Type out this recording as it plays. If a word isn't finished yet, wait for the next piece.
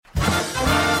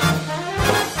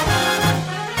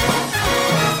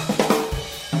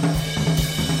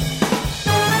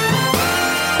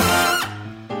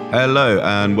Hello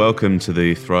and welcome to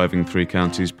the Thriving Three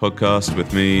Counties podcast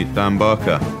with me, Dan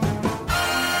Barker.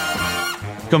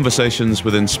 Conversations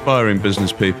with inspiring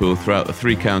business people throughout the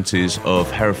three counties of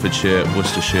Herefordshire,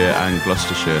 Worcestershire and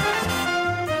Gloucestershire.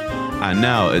 And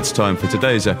now it's time for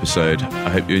today's episode. I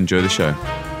hope you enjoy the show.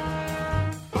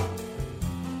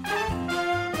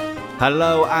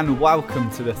 Hello and welcome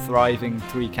to the Thriving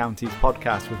Three Counties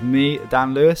podcast with me,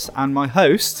 Dan Lewis, and my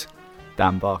host,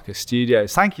 Dan Barker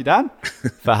Studios. Thank you, Dan,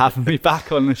 for having me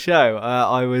back on the show.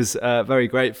 I was very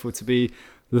grateful to be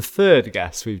the third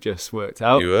guest we've just worked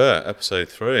out. You were, episode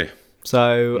 3.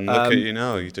 So and look at you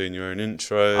now, you're doing your own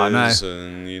intros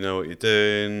and you know what you're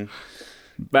doing.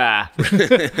 Bah.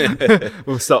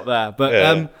 We'll stop there. But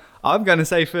Yeah. I'm going to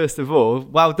say, first of all,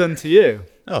 well done to you.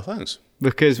 Oh, thanks.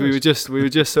 Because we were just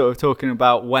sort of talking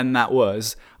about when that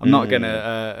was. I'm not going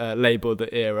to label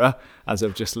the era, as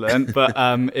I've just learned, but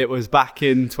it was back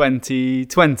in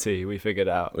 2020 we figured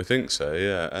out. We think so,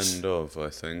 yeah. End of, I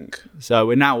think. So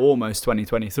we're now almost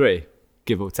 2023,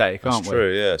 give or take, aren't we? That's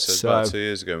true, yeah. So it's about 2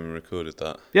 years ago when we recorded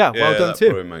that. Yeah, well done that too.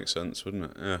 Probably makes sense, wouldn't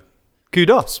it? Yeah.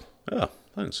 Kudos. Yeah,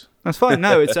 thanks. That's fine.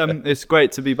 No, it's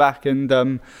great to be back,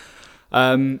 and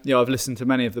I've listened to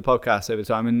many of the podcasts over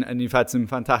time, and you've had some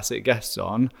fantastic guests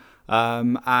on.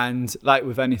 And like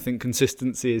with anything,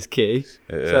 consistency is key.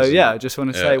 I just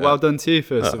want to say well done to you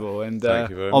first of all, and thank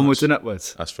you very onwards much. and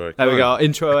upwards. That's very There kind. we go.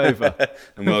 Intro over.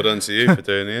 And well done to you for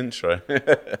doing the intro.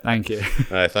 Thank you.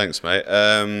 No, thanks, mate.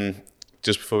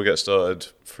 Just before we get started,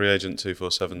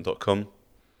 freeagent247.com.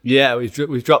 Yeah,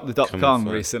 we've dropped the Come .com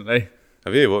on, recently.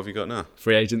 Have you? What have you got now?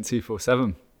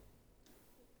 Freeagent247.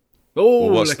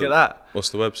 Oh, Well, look at that.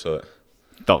 What's the website?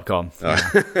 .com.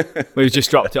 Yeah. We've just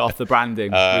dropped it off the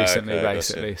branding recently, okay,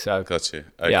 basically. So Got you.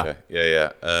 Okay.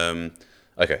 Yeah.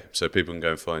 Okay, so people can go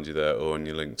and find you there or on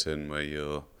your LinkedIn where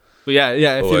you're... But yeah, if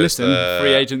you Always listen,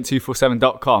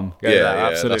 freeagent247.com. Go there,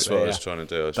 absolutely. That's what I was trying to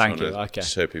do. I was Thank trying you, to okay.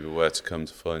 show people where to come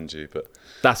to find you. But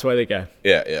That's where they go.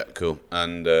 yeah, cool.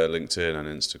 And LinkedIn and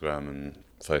Instagram and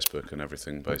Facebook and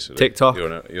everything, basically. TikTok.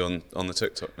 You're on the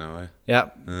TikTok now, eh? Yeah,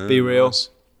 be real. Nice.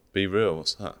 Be real,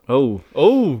 what's that? Oh,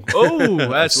 there's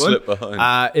one. Slip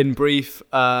behind. In brief,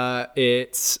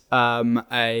 it's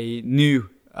a new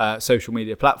social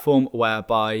media platform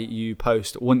whereby you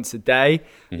post once a day.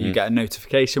 Mm-hmm. You get a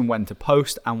notification when to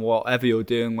post, and whatever you're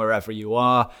doing, wherever you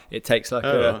are, it takes like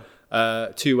a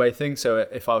two-way thing. So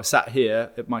if I was sat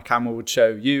here, my camera would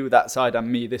show you that side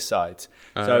and me this side.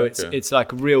 So it's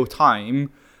like real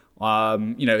time.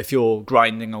 If you're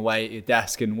grinding away at your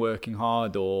desk and working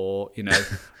hard, or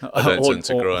I don't tend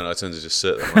to grind. I tend to just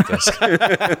sit at my desk.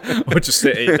 or just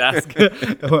sit at your desk,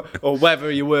 or whether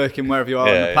you're working wherever you are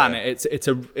on the planet.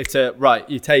 It's a right.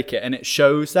 You take it and it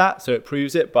shows that, so it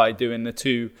proves it by doing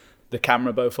the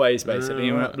camera both ways. Basically,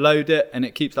 you upload it and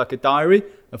it keeps like a diary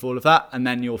of all of that, and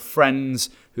then your friends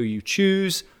who you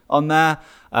choose on there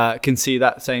can see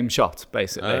that same shot,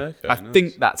 basically. I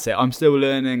think that's it. I'm still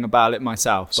learning about it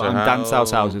myself, but Dan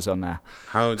Salshouser's on there.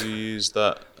 How do you use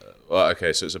that? Well,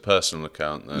 okay, so it's a personal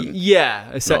account then.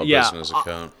 Yeah, Not a business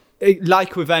account.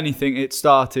 Like with anything, it's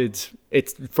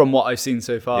from what I've seen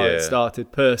so far, it started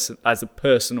as a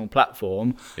personal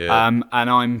platform. Yeah. And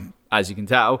I'm, as you can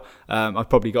tell, I've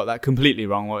probably got that completely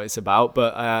wrong what it's about,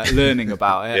 but learning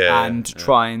about it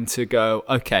trying to go,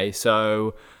 okay,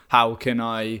 so how can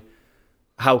I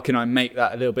make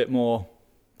that a little bit more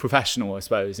professional, I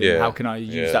suppose? And how can I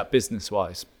use that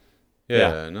business-wise?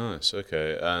 Yeah, nice.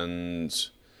 Okay, and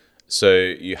so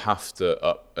you have to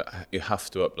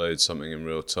upload something in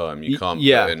real time. You can't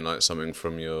put in like something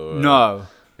from your no.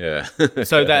 Yeah.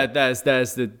 So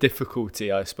there's the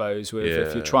difficulty, I suppose, with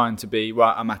if you're trying to be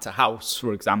right. I'm at a house,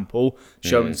 for example,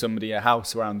 showing somebody a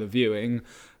house around the viewing.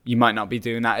 You might not be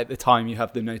doing that at the time you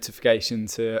have the notification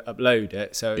to upload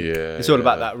it. So it's all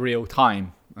about that real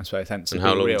time, I suppose. Hence, and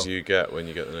how long do you get when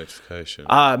you get the notification?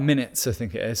 Minutes, I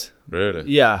think it is. Really?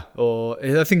 Yeah, or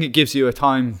I think it gives you a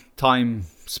time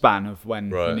span of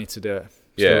when you need to do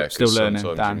it. Still learning,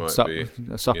 Dan.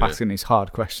 Stop asking these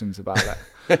hard questions about that.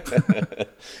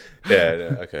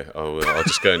 Okay. I'll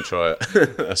just go and try it.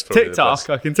 That's probably TikTok.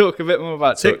 I can talk a bit more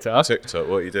about TikTok. TikTok.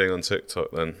 What are you doing on TikTok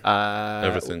then?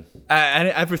 Everything.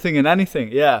 Everything and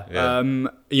anything. Yeah.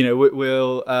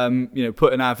 We'll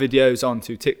putting our videos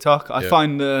onto TikTok. I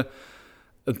find the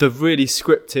really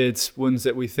scripted ones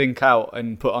that we think out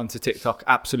and put onto TikTok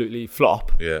absolutely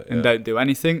flop and don't do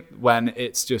anything, when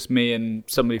it's just me and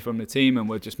somebody from the team and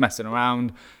we're just messing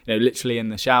around, literally in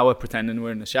the shower, pretending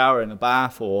we're in the shower, in a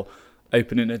bath, or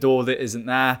opening a door that isn't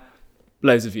there.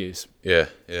 Loads of views. Yeah.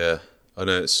 I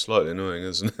know it's slightly annoying,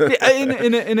 isn't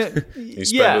it? You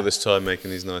spend all this time making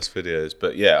these nice videos,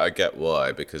 but I get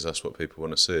why, because that's what people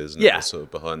want to see, isn't it? The sort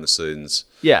of behind the scenes,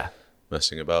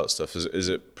 messing about stuff. Is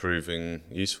it proving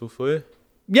useful for you?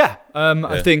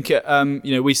 I think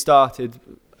we started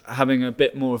having a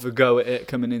bit more of a go at it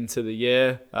coming into the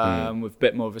year with a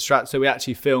bit more of a strat. So we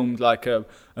actually filmed like a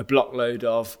block load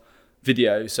of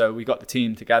videos. So we got the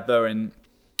team together and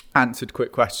answered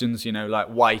quick questions, like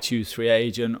why choose free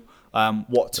agent,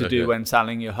 what to do when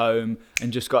selling your home,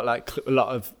 and just got like a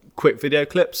lot of quick video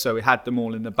clips. So we had them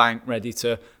all in the bank ready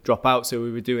to drop out. So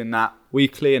we were doing that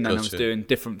weekly, and then I was doing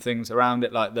different things around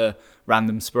it, like the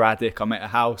random sporadic I'm at a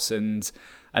house, and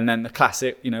then the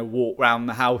classic, walk around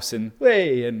the house and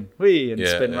wee and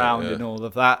spin round and all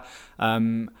of that.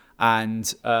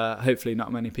 And hopefully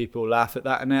not many people laugh at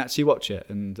that and they actually watch it,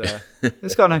 and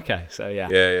it's gone okay. So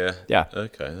yeah.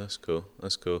 Okay, that's cool.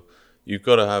 You've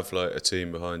got to have like a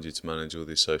team behind you to manage all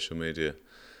these social media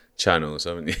channels,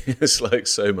 haven't you? It's like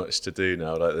so much to do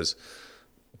now. Like there's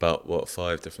about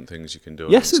 5 different things you can do.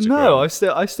 Yes and no. I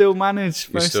still manage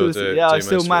most of the I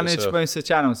still manage most of the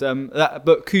channels.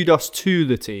 But kudos to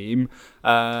the team.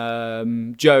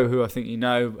 Joe, who I think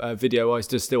video wise,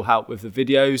 does still help with the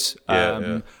videos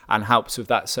and helps with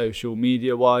that social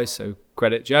media wise. So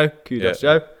credit Joe. Kudos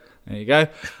Joe. There you go.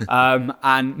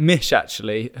 And Mish,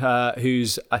 actually,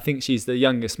 who's, I think she's the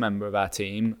youngest member of our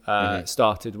team,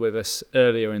 started with us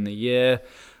earlier in the year,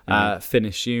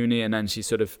 finished uni, and then she's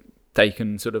sort of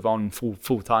taken sort of on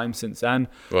full time since then.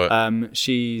 Right.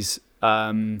 She's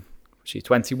 21,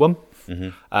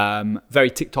 very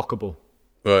TikTokable.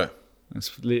 Right.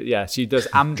 She does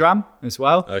Amdram as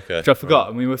well, which I forgot.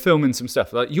 And we were filming some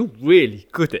stuff. Like, you're really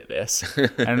good at this.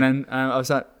 And then I was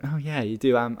like, oh yeah, you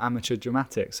do amateur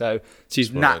dramatics. So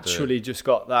she's naturally just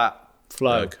got that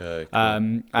flow. Okay,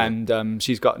 cool. And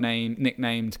she's got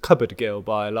nicknamed Cupboard Girl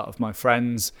by a lot of my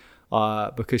friends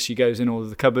because she goes in all of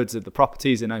the cupboards of the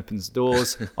properties and opens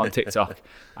doors on TikTok.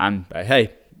 And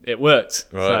hey, it worked.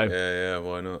 Right, so,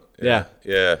 why not? Yeah.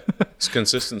 It's a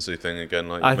consistency thing again,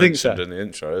 like you mentioned in the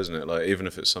intro, isn't it? Like, even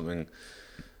if it's something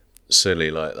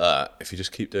silly like that, if you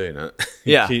just keep doing it,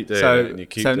 keep doing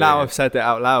it. So now I've said it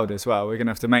out loud as well. We're going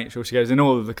to have to make sure she goes in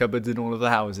all of the cupboards in all of the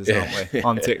houses, aren't we,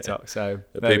 on TikTok? So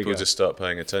people just start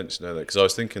paying attention, don't they? Because I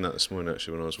was thinking that this morning,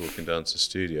 actually, when I was walking down to the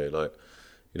studio, like,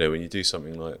 when you do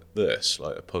something like this,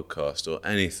 like a podcast or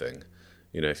anything,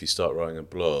 if you start writing a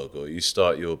blog or you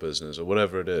start your business or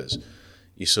whatever it is,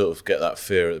 you sort of get that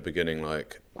fear at the beginning,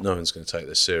 like, no one's going to take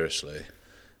this seriously.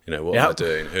 What am I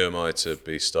doing? Who am I to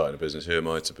be starting a business? Who am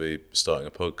I to be starting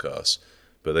a podcast?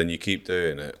 But then you keep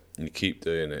doing it, and you keep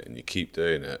doing it, and you keep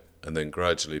doing it, and then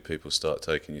gradually people start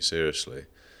taking you seriously.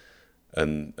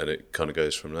 And it kind of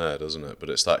goes from there, doesn't it? But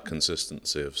it's that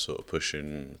consistency of sort of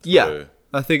pushing through. Yeah,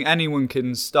 I think anyone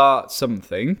can start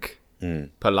something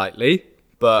politely,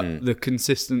 but the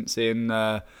consistency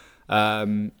and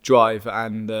drive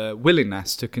and the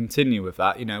willingness to continue with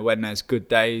that, when there's good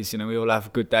days, we all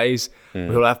have good days,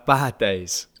 we all have bad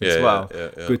days as well.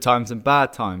 Good times and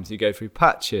bad times, you go through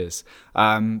patches,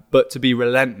 but to be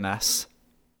relentless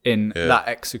in that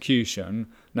execution,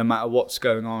 no matter what's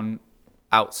going on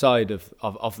outside of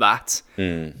that,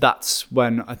 that's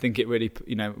when I think it really,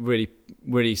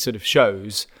 really sort of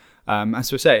shows.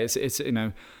 As we say, it's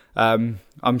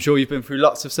I'm sure you've been through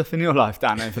lots of stuff in your life,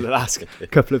 Dan, over the last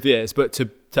couple of years, but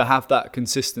to have that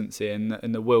consistency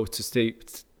and the will to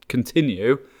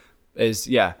continue is,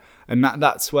 and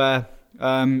that's where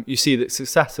you see the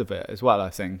success of it as well, I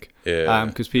think.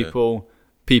 Because people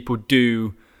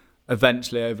do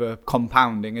eventually, over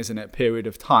compounding, isn't it, period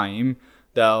of time,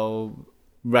 they'll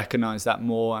recognize that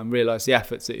more and realize the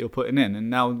efforts that you're putting in, and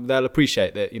now they'll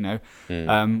appreciate that,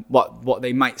 what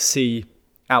they might see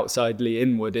outsidely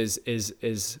inward is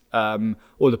all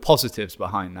the positives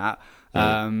behind that,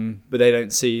 but they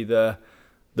don't see the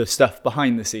stuff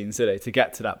behind the scenes, do they, to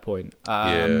get to that point.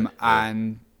 And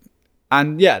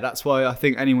that's why I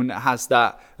think anyone that has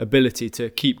that ability to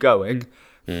keep going,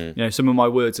 some of my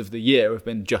words of the year have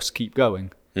been just keep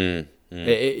going.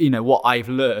 What I've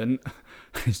learned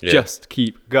is just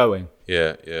keep going.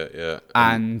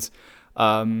 And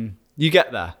you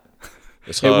get there.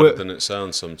 It's harder than it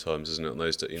sounds sometimes, isn't it? On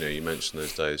those, you mentioned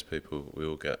those days, we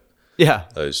all get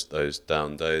those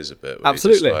down days a bit.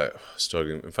 Absolutely. You're just, like,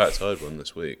 struggling. In fact, I had one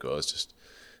this week where I was just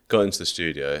got into the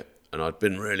studio and I'd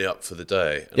been really up for the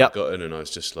day, and I got in and I was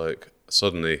just like,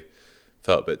 suddenly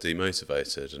felt a bit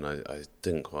demotivated, and I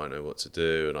didn't quite know what to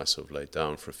do, and I sort of laid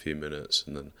down for a few minutes,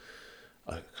 and then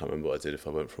I can't remember what I did, if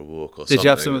I went for a walk or something. Did you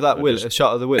have some of that a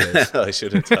shot of the Willies? I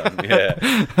should have done,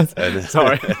 yeah.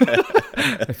 Sorry.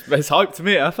 It's hyped to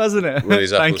meet up, hasn't it?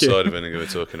 Willie's apple cider vinegar we're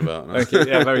talking about. No? Thank you.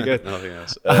 Yeah, very good. Nothing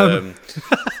else.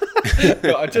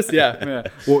 But I just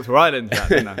walked right into that,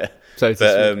 didn't I?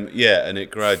 And it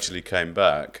gradually came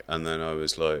back, and then I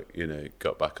was like,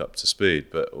 got back up to speed.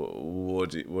 But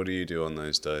what do you do on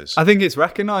those days? I think it's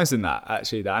recognising that,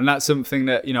 actually, and that's something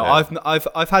that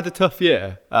I've had a tough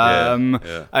year. And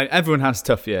everyone has a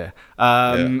tough year.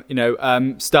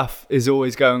 Stuff is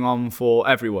always going on for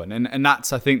everyone, and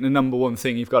that's, I think, the number one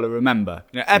thing you've got to remember.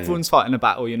 Everyone's fighting a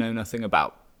battle you know nothing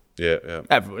about. Yeah.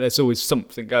 Everyone, there's always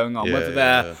something going on, whether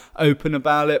they're open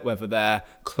about it, whether they're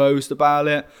closed about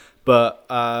it. But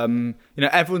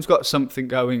everyone's got something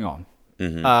going on,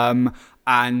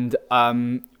 and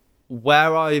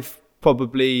where I've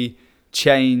probably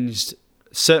changed,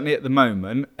 certainly at the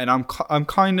moment, and I'm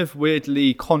kind of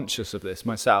weirdly conscious of this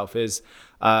myself, is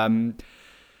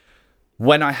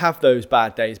when I have those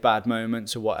bad days, bad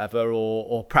moments, or whatever,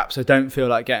 or perhaps I don't feel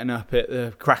like getting up at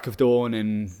the crack of dawn,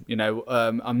 and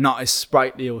I'm not as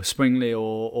sprightly or springly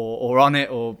or on it,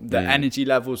 or the energy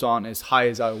levels aren't as high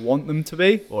as I want them to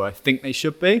be, or I think they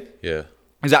should be. Yeah,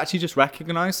 is actually just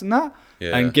recognizing that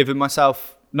and giving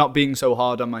myself, not being so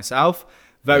hard on myself.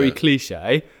 Very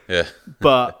cliche. Yeah,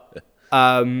 but.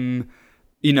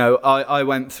 I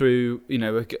went through,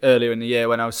 earlier in the year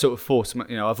when I was sort of forced,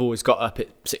 I've always got up at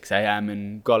 6 a.m.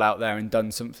 and got out there and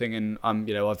done something, and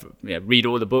I've read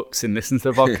all the books and listened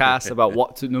to the podcast about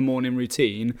what's in the morning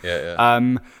routine.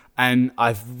 And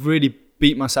I've really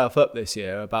beat myself up this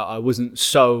year about I wasn't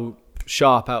so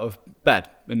sharp out of bed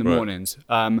in the mornings.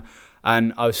 And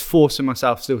I was forcing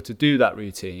myself still to do that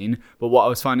routine, but what I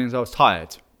was finding is I was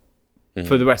tired.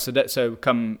 For the rest of it, so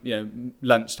come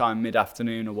lunchtime,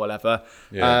 mid-afternoon or whatever,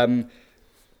 I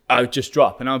would just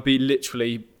drop, and I'd be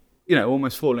literally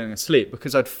almost falling asleep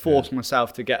because I'd forced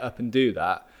myself to get up and do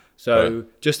that. So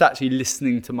just actually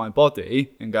listening to my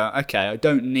body and going, okay, I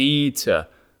don't need to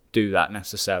do that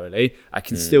necessarily. I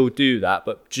can still do that,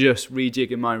 but just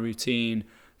rejigging my routine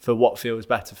for what feels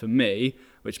better for me,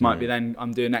 which might be then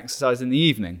I'm doing exercise in the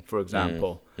evening, for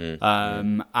example,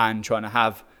 and trying to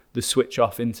have the switch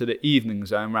off into the evening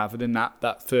zone rather than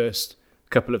that first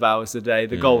couple of hours a day,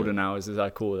 the golden hours as I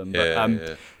call them.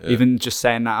 But even just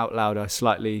saying that out loud, I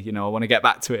slightly, I want to get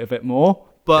back to it a bit more.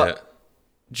 But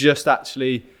just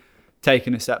actually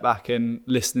taking a step back and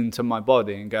listening to my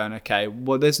body and going, okay,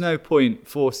 well, there's no point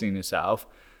forcing yourself.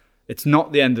 It's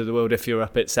not the end of the world if you're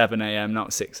up at 7 a.m.,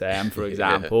 not 6 a.m., for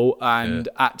example.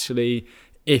 Actually,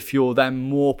 if you're then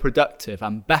more productive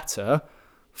and better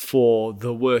for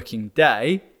the working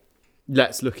day,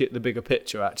 let's look at the bigger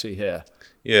picture actually here.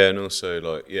 Yeah, and also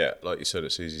like you said,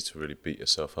 it's easy to really beat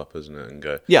yourself up, isn't it? And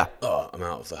go, I'm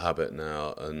out of the habit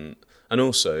now. And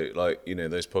also like,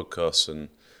 those podcasts and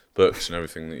books and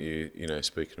everything that you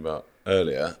speaking about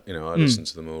earlier, I listen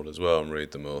to them all as well and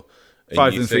read them all. And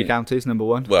 5 and 3 Counties, number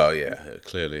 1. Well,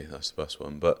 clearly that's the best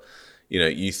one. But,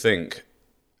 you think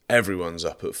everyone's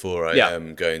up at 4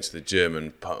 a.m. going to the gym,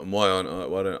 and why aren't I?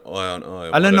 Why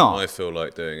don't I feel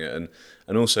like doing it?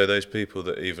 And also those people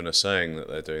that even are saying that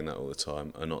they're doing that all the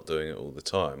time are not doing it all the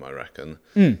time, I reckon.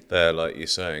 They're, like you're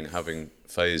saying, having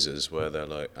phases where they're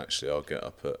like, actually, I'll get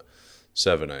up at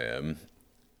 7 a.m.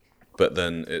 But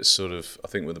then it's sort of, I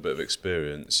think with a bit of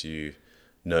experience, you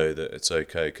know that it's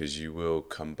okay because you will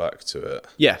come back to it.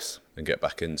 Yes. And get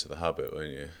back into the habit, won't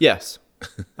you? Yes.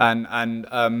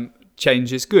 and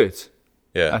change is good.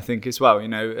 Yeah. I think as well,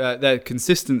 their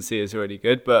consistency is really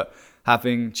good, but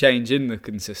having change in the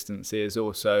consistency is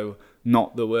also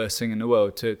not the worst thing in the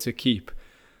world to keep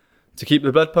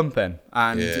the blood pumping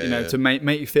and to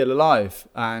make you feel alive.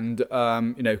 And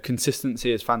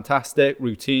consistency is fantastic,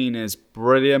 routine is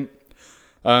brilliant,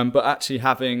 but actually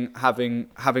having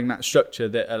that structure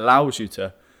that allows you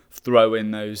to throw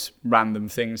in those random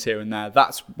things here and there,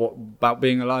 that's what about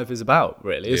being alive is about,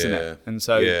 really, isn't it? And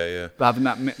so having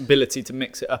that ability to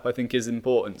mix it up, I think, is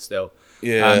important still.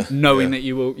 Knowing that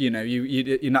you will,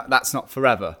 you're not, that's not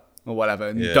forever or whatever,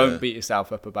 and don't beat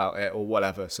yourself up about it or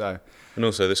whatever. So, and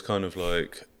also this kind of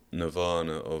like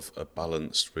nirvana of a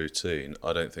balanced routine,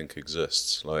 I don't think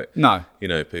exists. Like, no,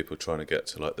 people trying to get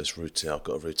to like this routine. I've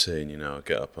got a routine, I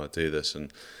get up and I do this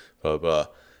and blah blah.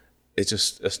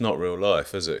 It's not real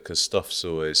life, is it? Because stuff's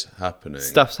always happening.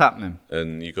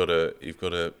 And you've got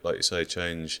to, like you say,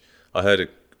 change. I heard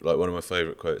one of my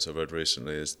favourite quotes I've read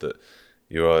recently is that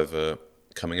you're either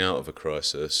coming out of a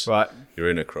crisis, right? You're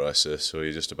in a crisis, or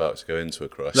you're just about to go into a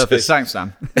crisis. Lovely, thanks,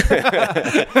 Sam.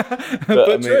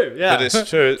 but true, yeah. But it's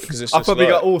true because I've probably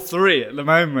got all 3 at the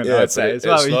moment. I'd say as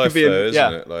well. It's life, though,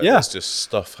 isn't it? Like, it's just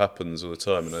stuff happens all the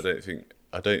time, and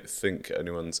I don't think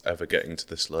anyone's ever getting to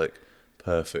this like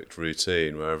perfect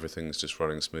routine where everything's just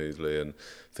running smoothly and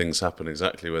things happen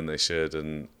exactly when they should,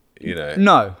 and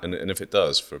no, and if it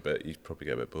does for a bit, you probably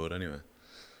get a bit bored anyway.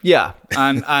 Yeah,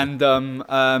 and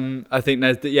I think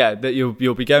that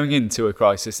you'll be going into a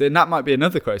crisis, and that might be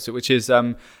another crisis, which is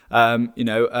you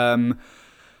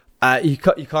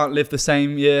can't live the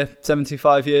same year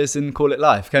 75 years and call it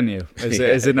life, can you?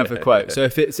 Is another quote. Yeah. So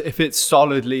if it's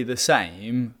solidly the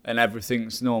same and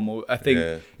everything's normal, I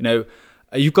think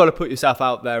you've got to put yourself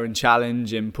out there and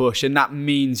challenge and push, and that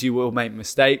means you will make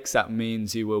mistakes. That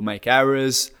means you will make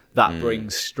errors. That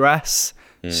brings stress.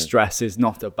 Stress is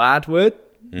not a bad word.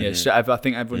 I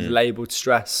think everyone's labelled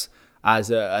stress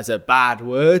as a bad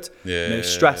word.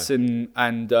 Stress and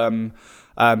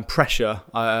pressure.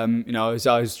 I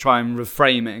was trying to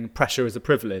reframe it, and pressure is a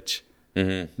privilege.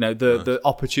 The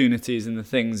opportunities and the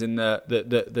things and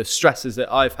the stresses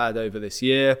that I've had over this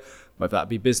year, whether that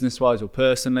be business wise or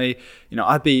personally,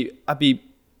 I'd be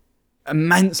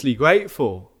immensely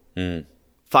grateful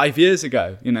 5 years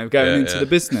ago. Going into the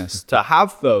business to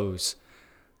have those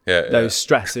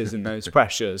stresses and those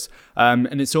pressures,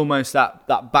 and it's almost that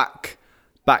back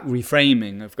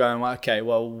reframing of going, okay,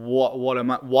 well, what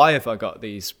am I? Why have I got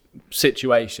these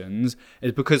situations?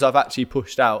 Is because I've actually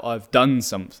pushed out. I've done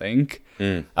something,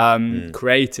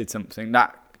 created something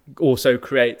that also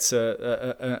creates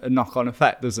a knock-on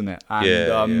effect, doesn't it?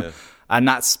 And and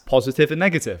that's positive and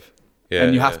negative,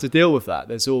 and you have to deal with that.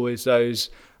 There's always those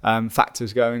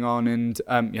factors going on, and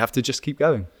you have to just keep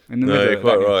going. You're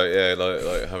quite right. Yeah,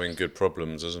 like having good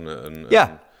problems, isn't it?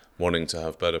 And wanting to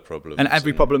have better problems. And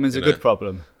every problem is a good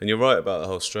problem. And you're right about the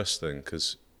whole stress thing,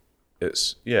 because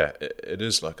it's it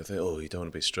is like a thing. Oh, you don't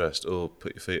want to be stressed. Oh,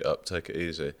 put your feet up, take it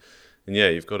easy. And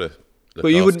you've got to. But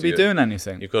you wouldn't be doing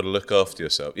anything. You've got to look after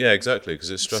yourself. Yeah, exactly, because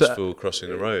it's stressful crossing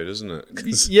the road, isn't it?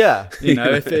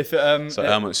 If so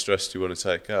how much stress do you want to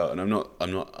take out? And I'm not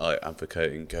like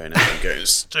advocating going out and getting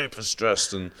super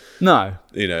stressed and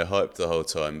hyped the whole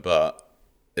time. But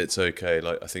it's okay.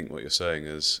 Like, I think what you're saying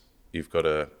is you've got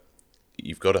to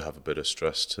have a bit of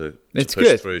stress to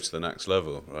push through to the next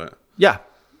level, right? Yeah,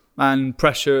 and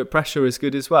pressure is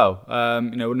good as well.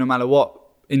 No matter what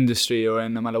industry or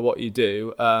no matter what you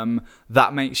do,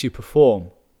 that makes you perform,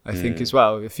 I think, as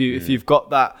well. If you've got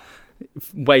that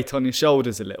weight on your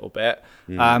shoulders a little bit,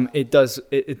 it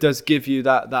does give you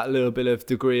that little bit of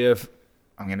degree of,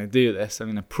 I'm going to do this, I'm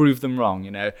going to prove them wrong,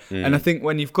 and I think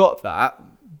when you've got that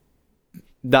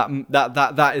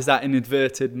is that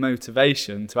inadverted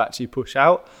motivation to actually push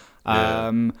out,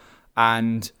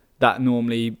 and that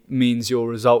normally means your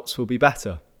results will be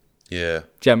better. Yeah.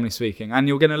 Generally speaking. And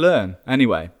you're going to learn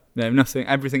anyway.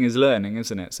 Everything is learning,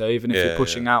 isn't it? So even if you're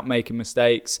pushing out, making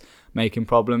mistakes, making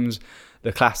problems,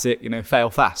 the classic, fail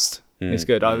fast is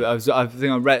good. I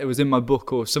think I read, it was in my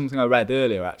book or something I read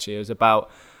earlier, actually. It was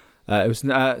about,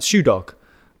 Shoe Dog,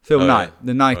 Phil Knight,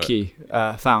 the Nike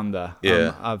founder.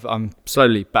 Yeah. I'm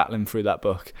slowly battling through that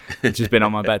book, which has been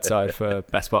on my bedside for the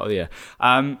best part of the year.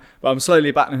 But I'm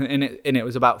slowly battling in it, and it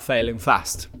was about failing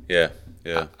fast. Yeah.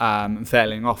 And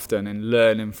failing often and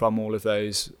learning from all of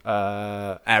those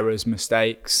errors,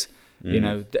 mistakes.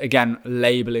 Again,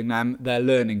 labeling them, they're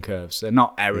learning curves. They're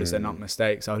not errors. They're not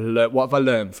mistakes. What have I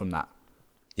learned from that?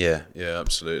 Yeah,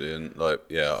 absolutely. And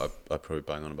I probably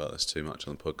bang on about this too much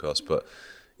on the podcast, but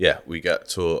we get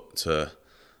taught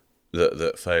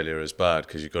that failure is bad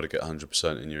because you've got to get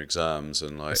 100% in your exams,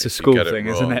 and it's a school thing,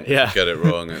 isn't it? Yeah, if you get it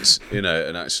wrong, it's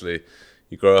and actually.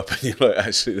 You grow up and you're like,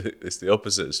 actually, it's the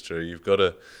opposite is true. You've got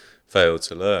to fail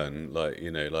to learn,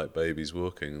 like babies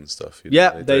walking and stuff.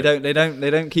 They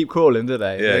don't keep crawling, do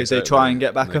they? Yeah, they try and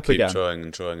get back up again.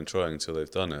 Keep trying until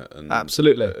they've done it. And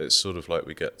absolutely, it's sort of like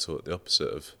we get taught the opposite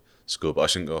of school. But I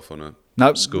shouldn't go off on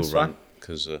a school rant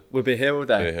because we'll be here all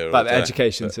day about the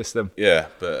education system. Yeah,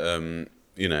 but and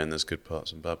there's good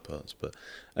parts and bad parts. But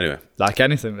anyway, like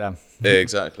anything, then. Yeah,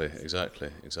 exactly.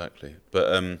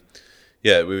 But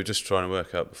we were just trying to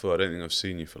work out before. I don't think I've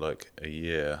seen you for like a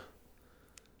year.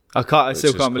 I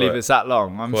still can't believe it's that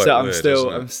long. I'm still.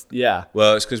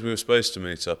 Well, it's because we were supposed to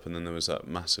meet up, and then there was that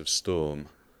massive storm.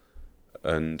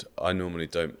 And I normally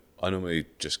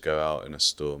just go out in a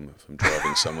storm if I'm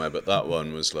driving somewhere, but that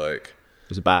one was like. It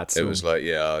was a bad storm. It was like,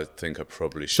 I think I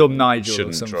probably shouldn't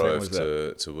drive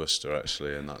to Worcester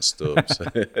actually in that storm. So.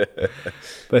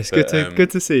 But it's good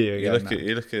to see you again.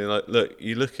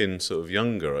 You're looking sort of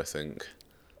younger, I think,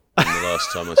 than the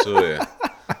last time I saw you.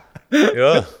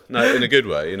 Yeah, no, in a good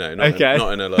way, not in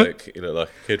a like you look like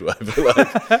a kid way, but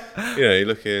like you're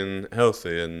looking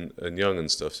healthy and young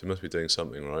and stuff. So you must be doing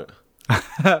something right.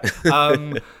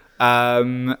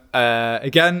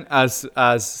 Again, as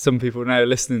some people know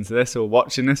listening to this or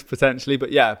watching this potentially,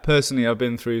 but yeah, personally I've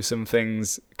been through some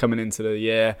things coming into the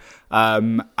year,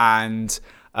 and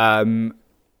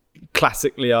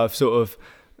classically I've sort of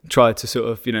tried to sort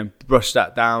of, brush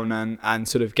that down and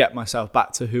sort of get myself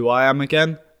back to who I am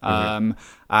again.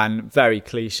 And very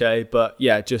cliche, but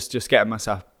yeah, just getting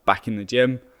myself back in the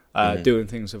gym, doing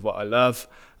things with what I love.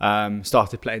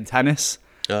 Started playing tennis,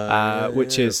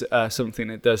 which is something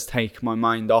that does take my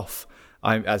mind off.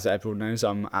 As everyone knows,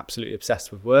 I'm absolutely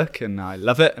obsessed with work, and I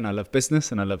love it, and I love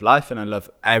business, and I love life, and I love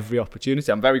every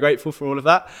opportunity. I'm very grateful for all of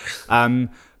that.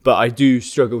 But I do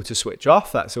struggle to switch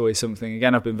off. That's always something,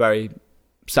 again, I've been very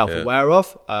self-aware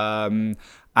of.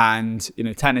 And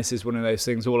tennis is one of those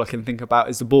things. All I can think about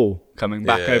is the ball coming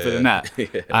back over the net,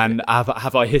 and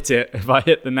have I hit it? If I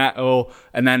hit the net,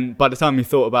 and then by the time you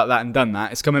thought about that and done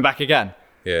that, it's coming back again.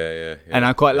 And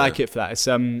I quite like it for that. It's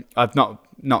I've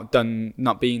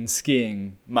not been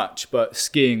skiing much, but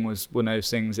skiing was one of those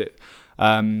things that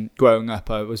growing up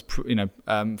I was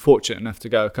fortunate enough to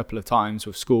go a couple of times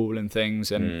with school and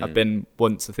things, and I've been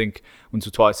once or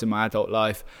twice in my adult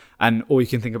life, and all you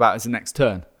can think about is the next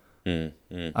turn.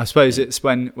 I suppose it's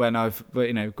when I've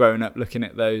grown up looking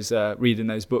at those reading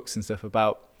those books and stuff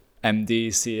about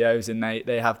MDs, CEOs, and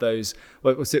they have those,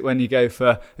 what was it when you go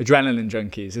for adrenaline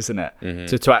junkies, isn't it?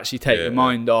 To actually take your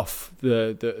mind off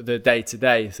the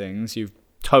day-to-day things. You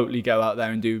totally go out there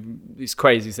and do these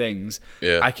crazy things.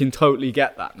 I can totally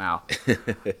get that now.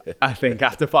 I think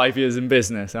after 5 years in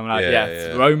business, I'm like,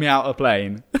 throw me out a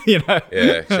plane. You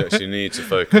actually need to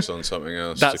focus on something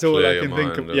else. That's to all I can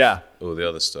think of. All the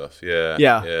other stuff.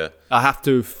 I have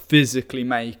to physically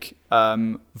make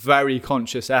very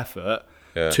conscious effort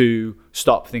to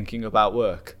stop thinking about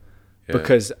work.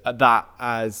 Because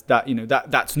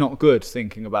that's not good,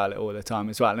 thinking about it all the time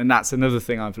as well. And that's another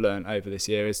thing I've learned over this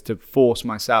year, is to force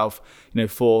myself,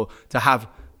 to have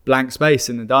blank space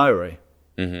in the diary.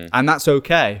 And that's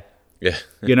okay.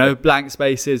 Blank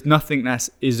spaces, nothingness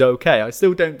is okay. I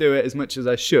still don't do it as much as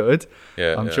I should.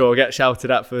 I'm sure I'll get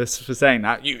shouted at for saying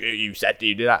that. You said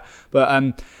you do that.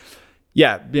 But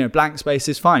blank space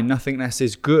is fine. Nothingness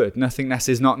is good. Nothingness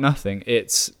is not nothing.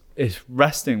 It's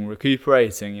resting,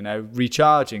 recuperating,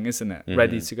 recharging, isn't it?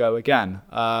 Ready to go again.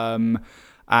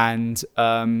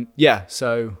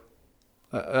 So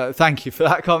thank you for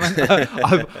that comment.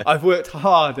 I've worked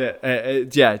hard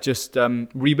at just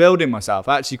rebuilding myself.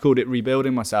 I actually called it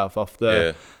rebuilding myself off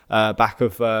the back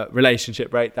of relationship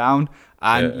breakdown,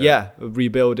 and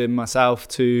rebuilding myself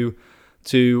to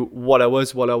what I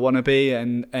was, what I want to be,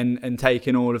 and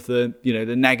taking all of the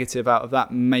the negative out of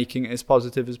that and making it as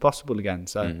positive as possible again.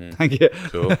 So thank you.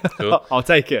 Cool. I'll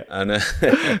take it. And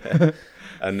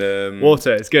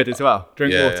water is good as well.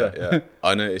 Drink water.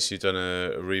 I noticed you've done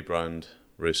a rebrand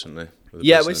recently.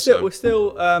 We're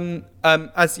still and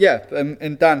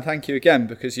Dan, thank you again,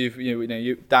 because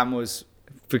Dan was,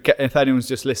 if anyone's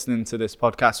just listening to this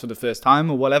podcast for the first time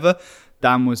or whatever,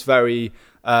 Dan was very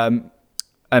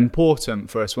important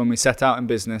for us when we set out in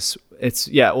business. It's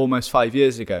almost 5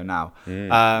 years ago now.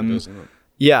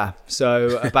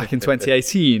 So back in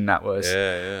 2018 that was.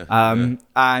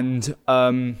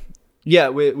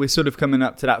 We're sort of coming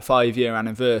up to that 5-year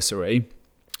anniversary.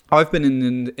 I've been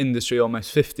in the industry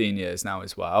almost 15 years now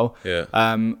as well.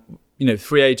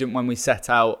 Free Agent, when we set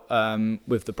out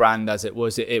with the brand as it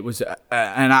was an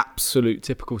absolute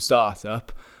typical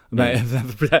startup.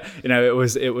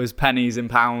 It was pennies and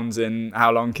pounds, and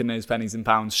how long can those pennies and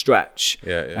pounds stretch?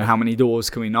 And how many doors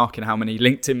can we knock, and how many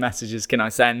LinkedIn messages can I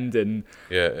send? And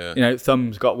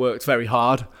thumbs got worked very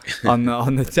hard on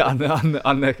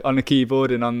the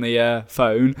keyboard and on the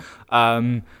phone,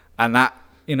 and that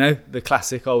the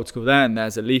classic old school there. And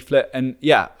there's a leaflet, and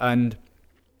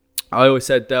I always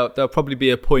said there'll probably be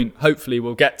a point. Hopefully,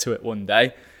 we'll get to it one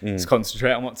day. Let's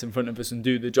concentrate on what's in front of us and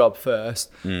do the job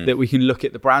first, that we can look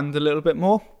at the brand a little bit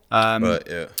more. I'm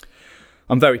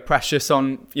very precious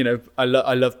on, I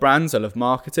love brands, I love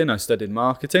marketing, I studied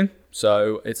marketing.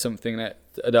 So it's something that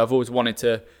I've always wanted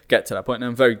to get to that point.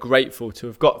 And I'm very grateful to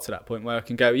have got to that point where I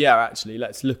can go, actually,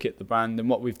 let's look at the brand. And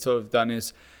what we've sort of done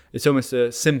is, it's almost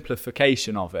a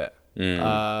simplification of it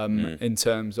in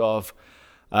terms of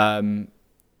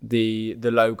the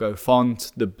logo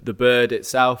font, the bird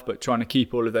itself, but trying to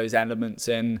keep all of those elements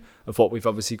in of what we've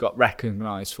obviously got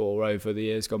recognised for over the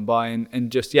years gone by,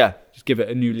 and just give it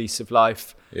a new lease of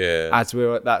life as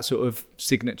we're at that sort of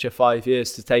signature 5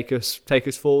 years to take us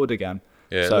forward again.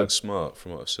 It looks smart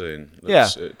from what I've seen.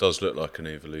 It does look like an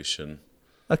evolution.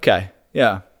 Okay,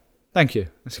 thank you.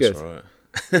 That's good. All right.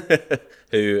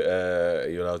 Who are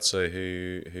you allowed to say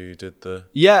who did the?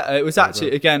 It was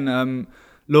actually again.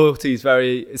 loyalty is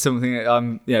something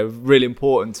that really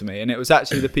important to me, and it was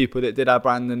actually the people that did our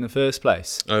brand in the first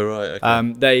place. Oh right,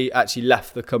 okay. They actually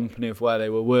left the company of where they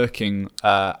were working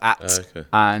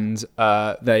and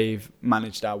they've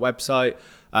managed our website.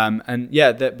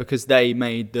 Because they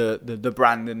made the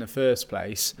brand in the first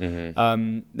place,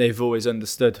 they've always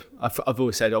understood. I've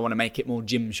always said I want to make it more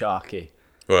Gymsharky.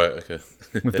 Right. Okay.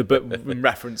 with in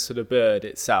reference to the bird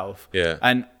itself. Yeah.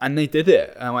 And they did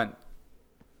it. And I went,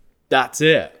 that's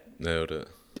it. Nailed it.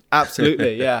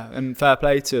 Absolutely. Yeah. And fair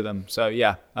play to them. So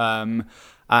yeah. And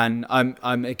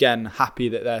I'm again happy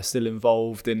that they're still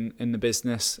involved in the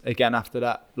business again after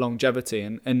that longevity.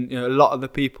 And a lot of the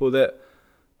people that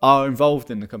are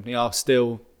involved in the company are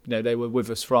still, they were with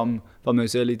us from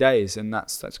those early days, and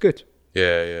that's good.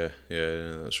 Yeah,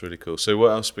 that's really cool. So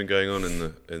what else has been going on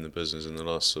in the business in the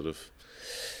last sort of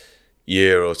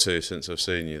year or two since I've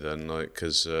seen you then? Like,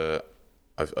 because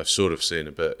I've sort of seen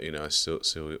a bit, I still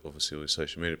see obviously all your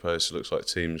social media posts. It looks like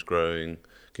team's growing.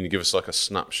 Can you give us like a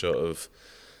snapshot of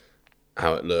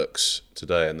how it looks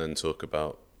today and then talk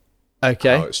about how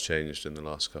it's changed in the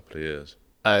last couple of years?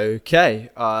 Okay.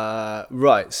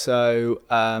 Right. So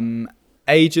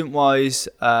agent-wise,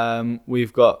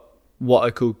 we've got what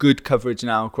I call good coverage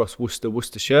now across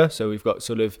Worcestershire. So we've got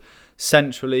sort of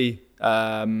centrally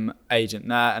agent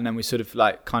there, and then we sort of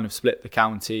like kind of split the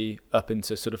county up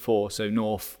into sort of 4. So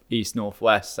north, east,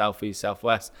 northwest, southeast,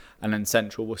 southwest, and then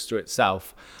central Worcester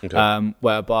itself. Okay.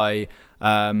 Whereby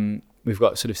we've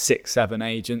got sort of 6-7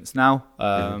 agents now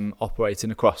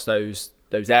operating across those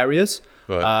areas.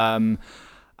 Right.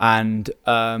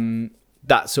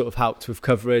 That sort of helped with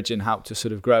coverage and helped to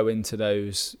sort of grow into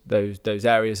those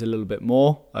areas a little bit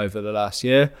more over the last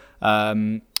year.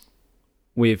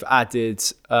 We've added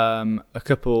a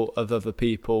couple of other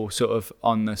people sort of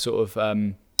on the sort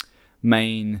of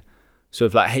main sort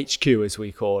of like HQ as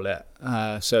we call it.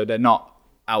 So they're not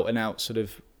out and out sort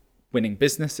of winning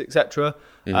business, etc.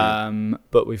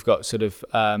 But we've got sort of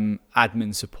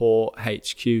admin support,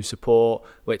 HQ support,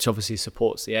 which obviously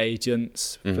supports the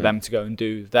agents for them to go and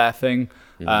do their thing,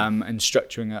 and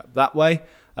structuring it that way.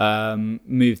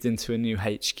 Moved into a new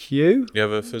HQ. You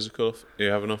have a physical? You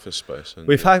have an office space?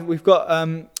 We've got.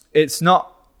 It's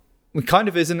not. It kind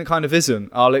of is and it kind of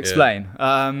isn't. I'll explain.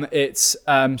 Yeah. It's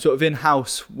sort of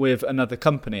in-house with another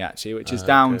company, actually, which is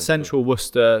down central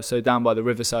Worcester, so down by the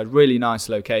riverside. Really nice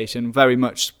location. Very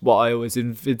much what I always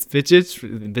envisaged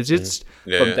from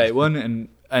day one,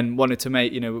 and wanted to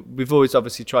make, we've always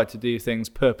obviously tried to do things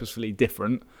purposefully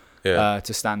different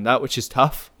to stand out, which is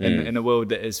tough in a world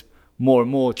that is more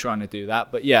and more trying to do that.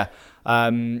 But yeah,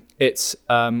 it's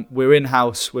we're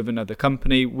in-house with another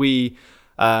company. We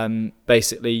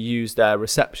basically use their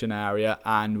reception area,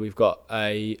 and we've got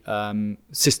a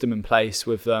system in place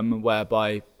with them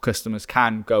whereby customers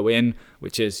can go in,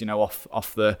 which is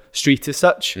off the street as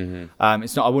such.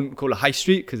 It's not, I wouldn't call it high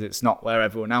street because it's not where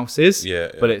everyone else is,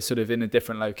 but it's sort of in a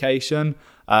different location.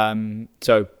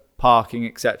 So parking,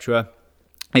 etc.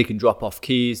 They can drop off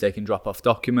keys, they can drop off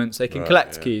documents, they can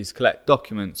collect keys, collect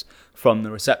documents from the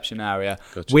reception area.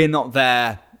 Gotcha. We're not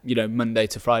there Monday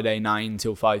to Friday 9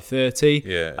 till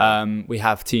 5:30. We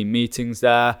have team meetings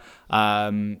there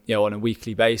on a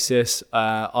weekly basis.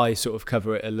 I sort of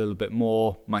cover it a little bit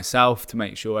more myself to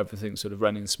make sure everything's sort of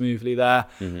running smoothly there.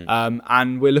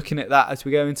 And we're looking at that as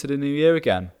we go into the new year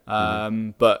again.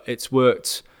 But it's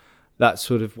worked. That's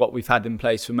sort of what we've had in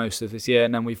place for most of this year.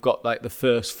 And then we've got like the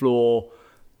first floor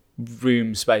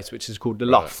room space, which is called the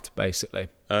loft, basically.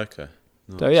 Okay.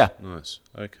 Nice, so yeah, nice.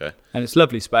 Okay, and it's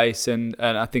lovely space, and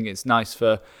I think it's nice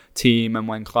for team and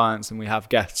when clients and we have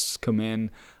guests come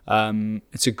in.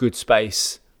 It's a good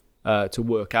space to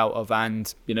work out of,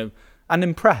 and and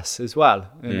impress as well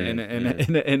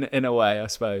in a way, I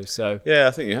suppose. So yeah,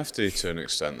 I think you have to an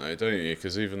extent, though, don't you?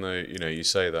 Because even though you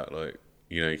say that, like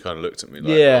you kind of looked at me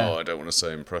like, oh, I don't want to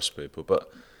say impress people, but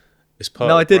it's part.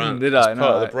 No, of the I brand. didn't, did I? It's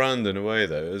part of the brand in a way,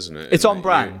 though, isn't it? It's on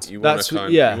brand. You want you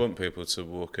want people to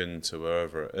walk into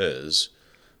wherever it is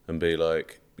and be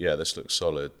like, yeah, this looks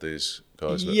solid. These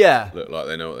guys look like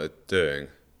they know what they're doing.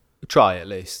 Try at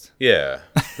least. Yeah,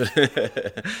 but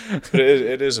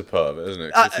it is a part of it, isn't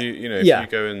it? 'Cause if you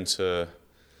go into,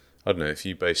 I don't know, if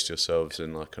you based yourselves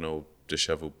in like an old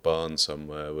dishevelled barn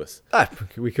somewhere with,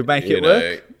 we could make it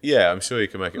work. Yeah, I'm sure you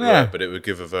can make it work, but it would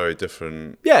give a very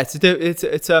different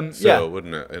feel,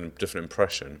 wouldn't it? A different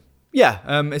impression. Yeah,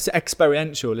 it's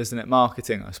experiential, isn't it?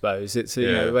 Marketing, I suppose. It's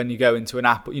when you go into an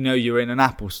Apple, you're in an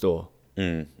Apple store.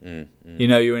 You're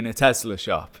in a Tesla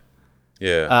shop.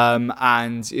 Yeah.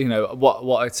 And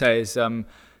what I'd say is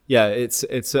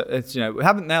it's we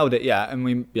haven't nailed it yet, and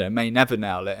we may never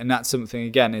nail it. And that's something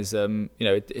again is do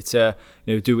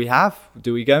we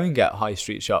go and get high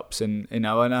street shops, and and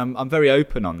I'm very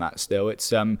open on that still. It's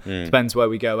depends where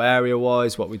we go area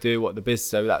wise, what we do, what the business.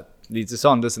 So that leads us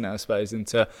on, doesn't it? I suppose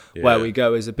into where we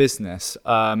go as a business.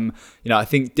 I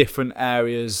think different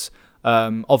areas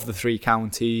of the 3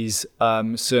 counties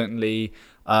certainly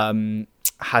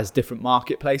has different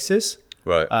marketplaces.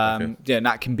 Right. And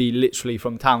that can be literally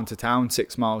from town to town,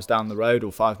 6 miles down the road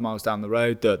or 5 miles down the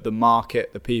road. The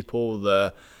market, the people,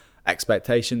 the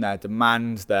expectation, their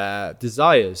demand, their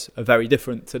desires are very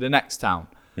different to the next town.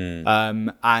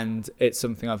 And it's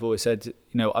something I've always said,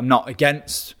 I'm not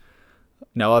against.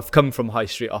 I've come from high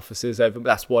street offices.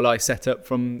 That's what I set up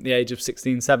from the age of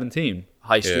 16, 17,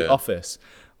 high street office.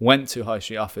 Went to high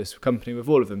street office company with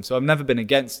all of them. So I've never been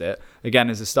against it. Again,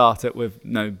 as a startup with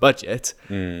no budget,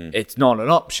 it's not an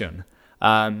option.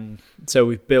 So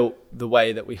we've built the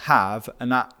way that we have,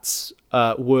 and that's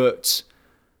worked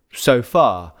so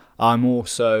far. I'm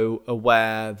also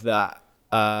aware that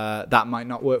that might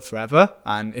not work forever.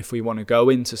 And if we want to go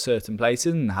into certain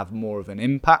places and have more of an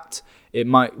impact, it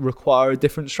might require a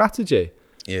different strategy.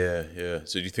 Yeah.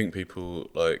 So do you think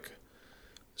people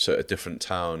so a different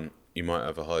town, you might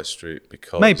have a high street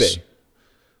because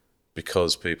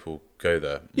people go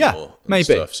there more and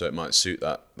stuff, so it might suit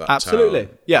that absolutely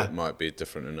town. Yeah, it might be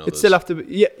different in others. It still have to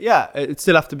be it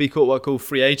still have to be called what I call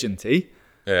free agency.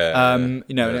 And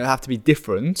it have to be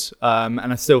different. And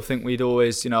I still think we'd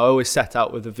always I always set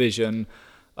out with a vision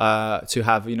to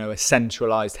have a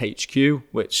centralized HQ,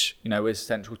 which is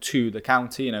central to the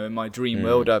county. In my dream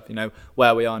world of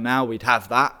where we are now, we'd have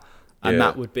that. And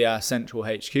that would be our central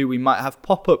HQ. We might have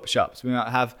pop-up shops. We might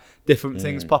have different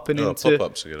things popping into.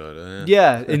 Pop-up's a good idea.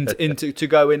 Yeah, into to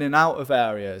go in and out of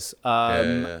areas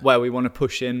where we want to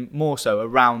push in more so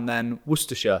around then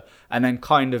Worcestershire, and then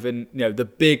kind of in the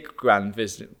big grand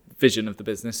vision of the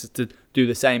business is to do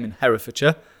the same in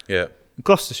Herefordshire, and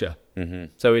Gloucestershire.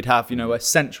 So we'd have a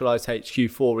centralised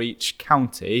HQ for each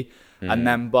county, and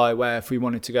then if we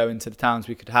wanted to go into the towns,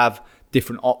 we could have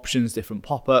different options, different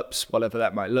pop-ups, whatever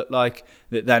that might look like,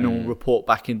 that then all report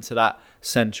back into that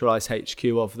centralised HQ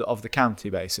of the county,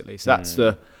 basically.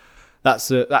 So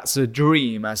that's a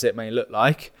dream, as it may look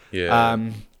like.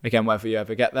 Again, whether you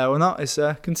ever get there or not, it's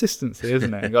consistency,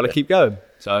 isn't it? You've got to keep going.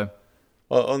 So,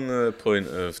 well, on the point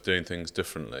of doing things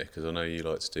differently, because I know you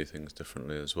like to do things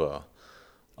differently as well.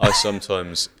 I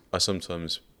sometimes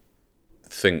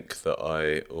think that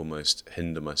I almost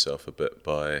hinder myself a bit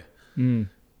by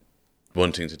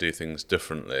wanting to do things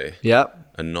differently,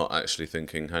 and not actually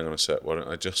thinking, hang on a sec, why don't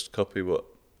I just copy what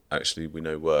actually we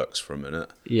know works for a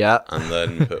minute, and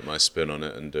then put my spin on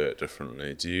it and do it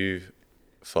differently. Do you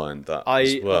find that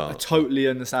as well? I totally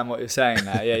understand what you're saying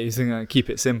there. You're saying keep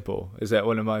it simple. Is that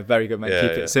one of my very good mates?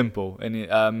 Keep it simple.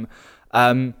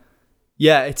 And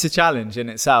it's a challenge in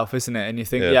itself, isn't it? And you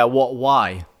think,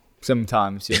 why?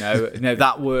 Sometimes,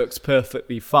 that works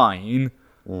perfectly fine.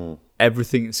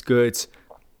 Everything's good.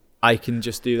 I can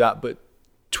just do that, but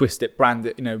twist it, brand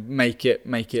it, make it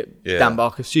Dan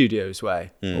Barker Studios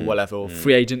way or whatever, or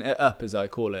free agent it up, as I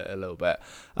call it a little bit.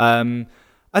 I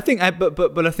think,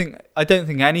 but I don't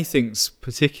think anything's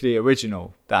particularly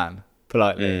original, Dan.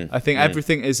 Politely, I think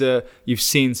everything is you've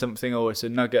seen something, or it's a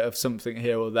nugget of something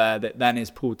here or there that then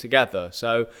is pulled together.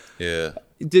 So do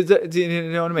you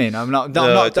know what I mean? I'm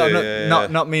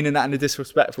not meaning that in a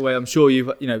disrespectful way. I'm sure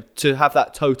you've to have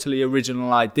that totally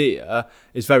original idea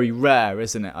is very rare,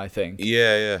 isn't it? I think.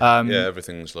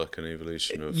 Everything's like an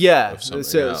evolution of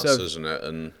something else, isn't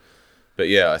it? But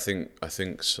I think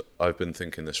I've been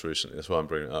thinking this recently. That's why I'm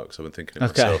bringing it up, because I've been thinking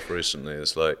of myself recently.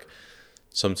 It's like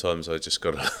sometimes I just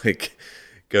got to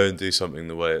go and do something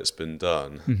the way it's been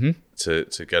done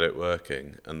to get it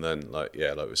working, and then like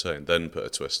we're saying, then put a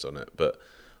twist on it. But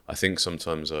I think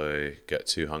sometimes I get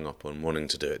too hung up on wanting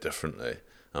to do it differently.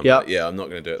 I'm not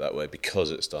going to do it that way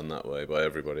because it's done that way by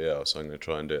everybody else. I'm going to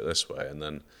try and do it this way, and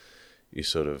then you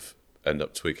sort of end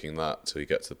up tweaking that till you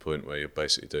get to the point where you're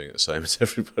basically doing it the same as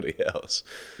everybody else.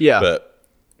 But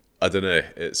I don't know,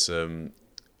 it's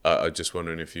I'm just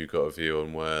wondering if you've got a view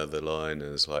on where the line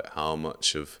is, like how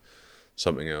much of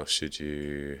something else should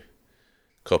you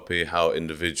copy, how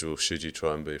individual should you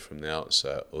try and be from the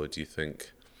outset, or do you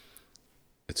think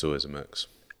it's always a mix?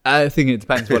 I think it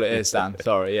depends what it is, Dan.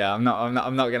 Sorry, I'm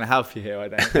not going to help you here, I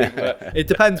don't think. But it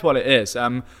depends what it is.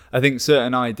 I think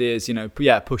certain ideas,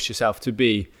 push yourself to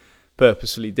be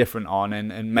purposefully different on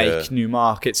and make new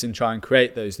markets and try and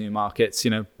create those new markets,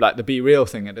 like the Be Real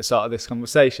thing at the start of this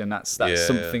conversation. That's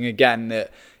something again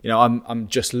that I'm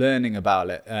just learning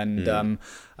about it, and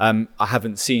I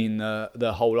haven't seen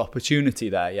the whole opportunity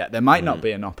there yet. There might not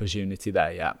be an opportunity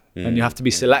there yet, and you have to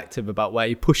be selective about where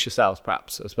you push yourselves,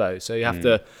 perhaps, I suppose. So you have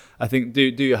to, I think, do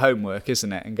your homework,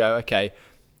 isn't it, and go, okay,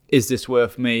 is this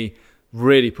worth me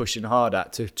really pushing hard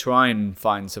at to try and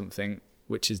find something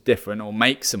which is different, or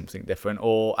make something different,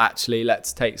 or actually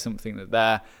let's take something that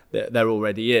there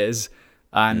already is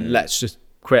and let's just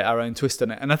create our own twist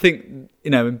on it. And I think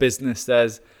in business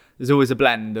there's always a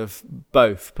blend of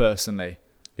both, personally.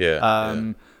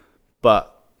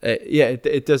 But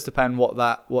it does depend what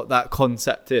that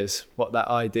concept is, what that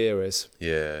idea is.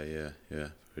 Very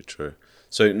true.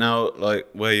 So now, like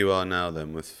where you are now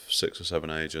then, with 6 or 7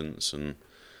 agents and a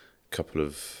couple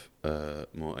of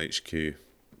more HQ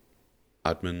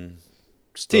admin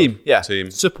stuff. Team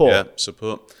support,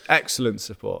 excellent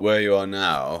support. Where you are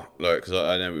now, like, because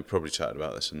I know we probably chatted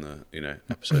about this in the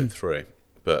episode 3,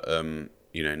 but now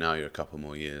you're a couple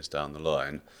more years down the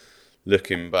line,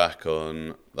 looking back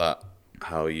on that,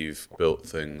 how you've built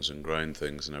things and grown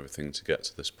things and everything to get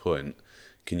to this point.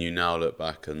 Can you now look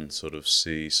back and sort of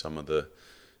see some of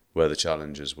where the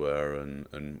challenges were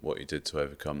and what you did to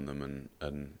overcome them,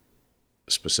 and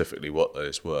specifically what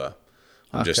those were?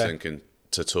 I'm just thinking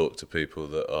to talk to people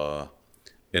that are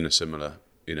in a similar,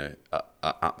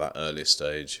 at that early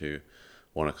stage, who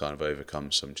want to kind of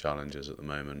overcome some challenges at the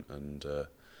moment, and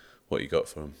what you got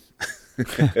for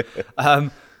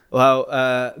them. I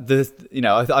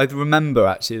remember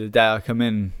actually the day I come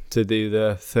in to do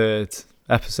the 3rd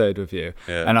episode with you,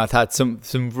 and I'd had some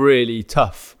really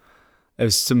tough. It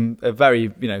was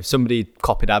somebody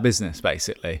copied our business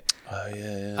basically. Oh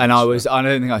yeah. And I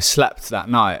don't think I slept that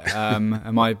night,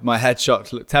 and my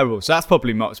headshots looked terrible. So that's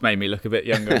probably what's made me look a bit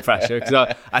younger and fresher, because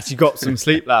I actually got some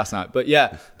sleep last night. But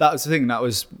yeah, that was the thing. That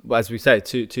was, as we say,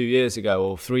 2 years ago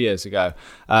or 3 years ago,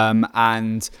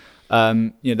 that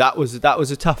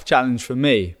was a tough challenge for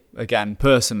me, again,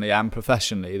 personally and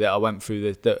professionally, that I went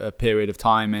through a period of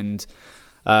time, and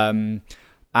I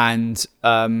was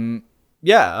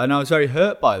very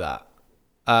hurt by that.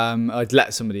 I'd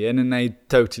let somebody in and they'd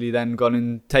totally then gone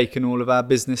and taken all of our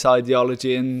business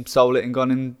ideology and sold it and gone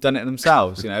and done it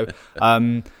themselves,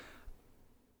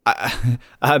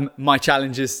 my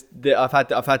challenges that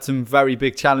I've had some very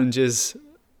big challenges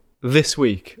this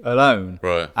week alone,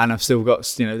 right? And I've still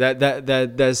got,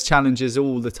 there's challenges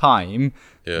all the time.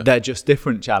 They're just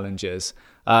different challenges.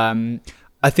 I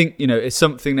think it's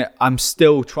something that I'm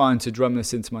still trying to drum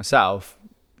this into myself,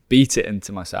 beat it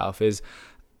into myself, is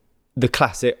the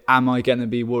classic, am I going to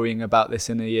be worrying about this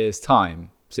in a year's time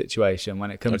situation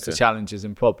when it comes to challenges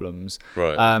and problems?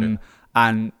 Right.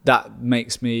 And that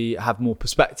makes me have more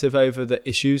perspective over the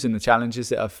issues and the challenges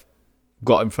that I've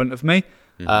got in front of me.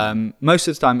 Mm-hmm. Most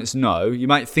of the time it's no. You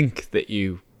might think that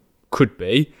you could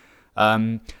be.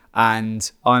 And I'm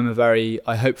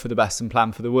I hope for the best and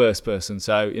plan for the worst person.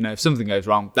 So, if something goes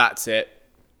wrong, that's it.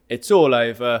 It's all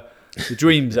over. The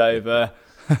dream's over.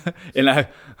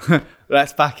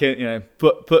 Let's pack it,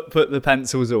 put the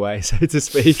pencils away, so to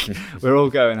speak. We're all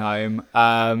going home.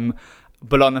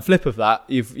 But on the flip of that,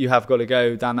 you have got to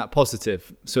go down that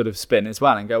positive sort of spin as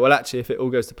well and go, well, actually, if it all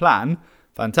goes to plan,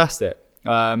 fantastic.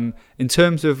 In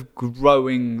terms of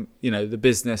growing, the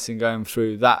business and going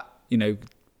through that,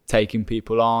 taking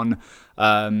people on,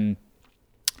 and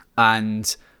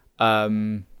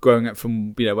growing it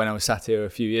from, when I was sat here a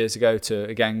few years ago to,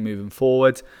 again, moving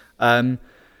forward.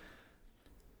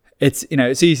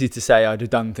 It's easy to say I'd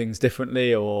have done things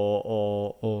differently,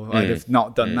 or I'd have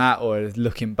not done that, or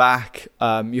looking back,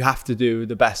 you have to do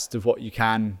the best of what you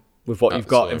can with what you've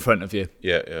got in front of you.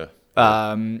 Yeah.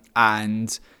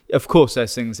 And of course,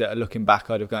 there's things that are looking back,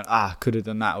 I'd have gone, could have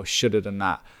done that or should have done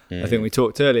that. I think we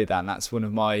talked earlier, Dan, that's one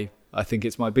of I think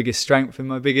it's my biggest strength and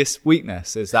my biggest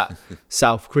weakness, is that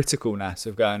self-criticalness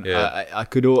of going,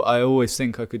 I always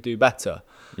think I could do better,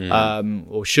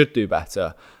 or should do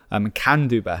better, can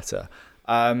do better.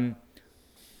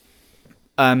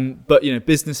 But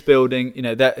business building,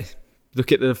 that,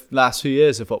 look at the last few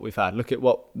years of what we've had. Look at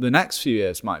what the next few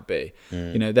years might be.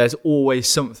 There's always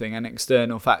something, an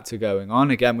external factor going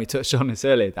on. Again, we touched on this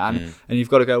earlier, Dan, and you've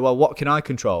got to go, well, what can I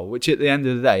control? Which at the end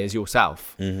of the day is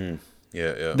yourself.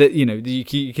 Yeah. That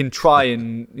you can try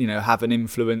and have an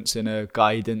influence and a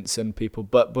guidance and people,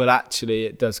 but actually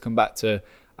it does come back to,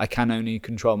 I can only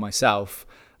control myself,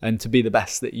 and to be the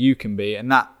best that you can be,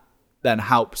 and that then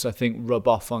helps, I think, rub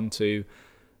off onto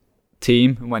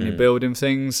team when you're building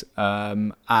things.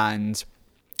 And I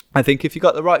think if you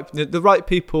got the right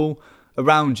people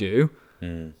around you,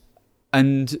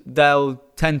 and they'll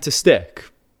tend to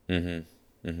stick. And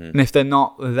if they're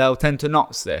not, they'll tend to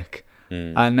not stick.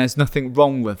 And there's nothing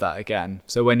wrong with that again.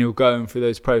 So when you're going through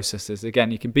those processes,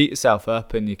 again, you can beat yourself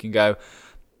up and you can go,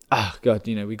 oh God,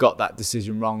 we got that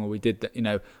decision wrong, or we did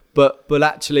that, but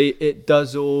actually it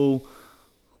does all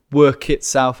work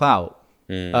itself out.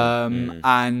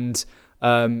 And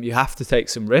you have to take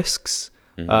some risks.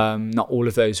 Not all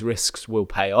of those risks will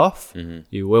pay off.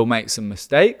 You will make some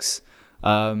mistakes.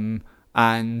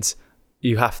 And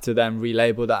you have to then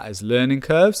relabel that as learning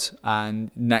curves,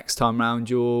 and next time round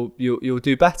you'll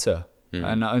do better.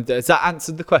 And has that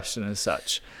answered the question as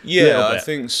such? Yeah, I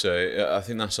think so. I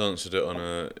think that's answered it on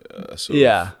a sort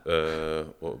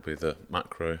of what would be the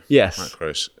macro? Yes,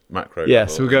 macro.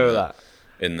 Yes, we'll go with that.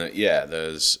 In that,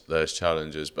 there's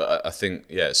challenges, but I think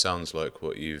it sounds like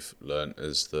what you've learned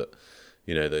is that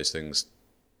those things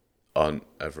aren't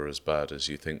ever as bad as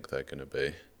you think they're going to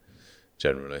be.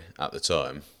 Generally, at the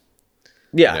time.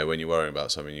 Yeah, when you're worrying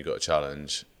about something, you've got a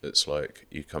challenge. It's like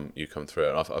you come through it.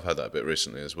 And I've had that a bit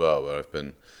recently as well, where I've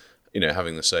been,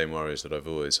 having the same worries that I've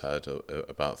always had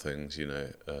about things.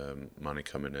 Money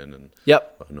coming in, and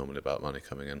normally about money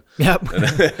coming in.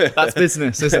 That's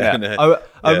business, isn't it? I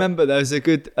remember there was a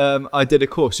good. I did a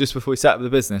course just before we set up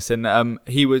the business, and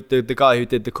he was the guy who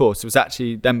did the course was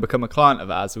actually then become a client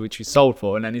of ours, which we sold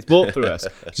for, and then he's bought through us,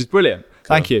 which is brilliant.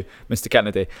 Cool. Thank you, Mr.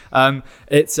 Kennedy.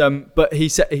 But he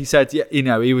said,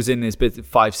 he was in his business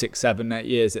 5, 6, 7, 8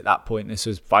 years at that point. This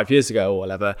was 5 years ago or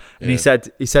whatever. And he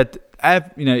said, the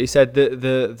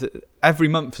every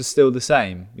month is still the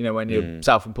same. When you're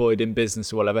self-employed in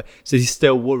business or whatever. So he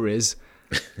still worries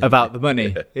about the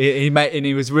money.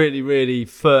 He was really, really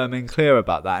firm and clear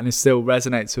about that, and it still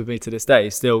resonates with me to this day.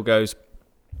 He still goes,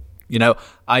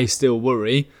 I still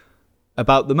worry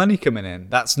about the money coming in.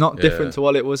 That's not different to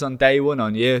what it was on day one,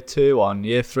 on year 2, on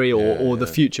year 3, or the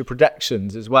future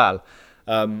projections as well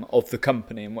of the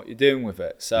company and what you're doing with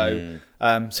it. So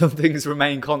some things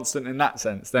remain constant in that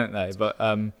sense, don't they? But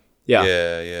But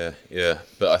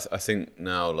I think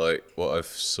now, like, what I've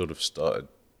sort of started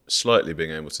slightly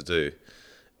being able to do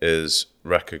is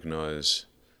recognise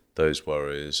those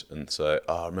worries and say,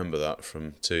 I remember that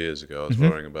from 2 years ago. I was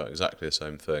worrying about exactly the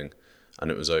same thing, and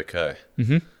it was okay.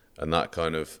 And that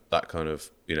kind of,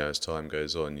 as time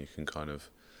goes on, you can kind of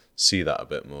see that a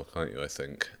bit more, can't you? I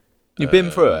think you've been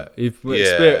through it. You've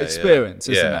experienced,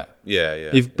 isn't it?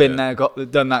 Yeah. You've been there,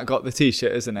 done that, got the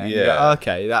t-shirt, isn't it? Yeah. Go,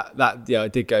 okay, I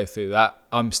did go through that.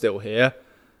 I'm still here.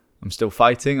 I'm still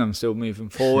fighting. I'm still moving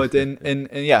forward. in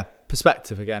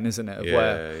perspective again, isn't it? Of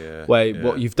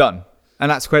what you've done. And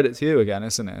that's credit to you again,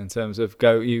 isn't it? In terms of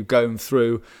you going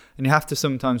through, and you have to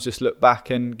sometimes just look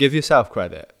back and give yourself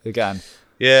credit again.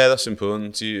 Yeah, that's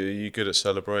important. Are you good at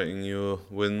celebrating your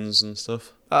wins and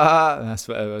stuff? That's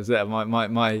what it was there.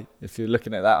 My if you're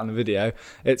looking at that on the video,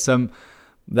 it's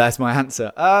there's my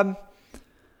answer.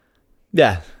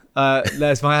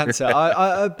 There's my answer.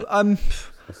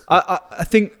 I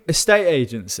think estate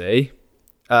agency,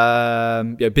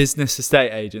 business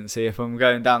estate agency, if I'm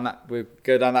going down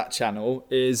that channel,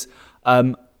 is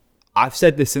I've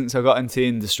said this since I got into the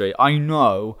industry. I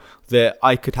know that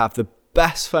I could have the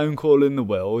best phone call in the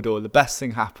world, or the best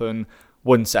thing happen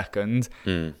 1 second,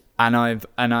 and I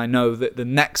know that the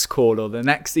next call or the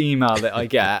next email that I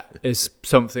get is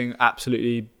something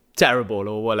absolutely terrible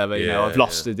or whatever. I've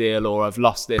lost a deal, or I've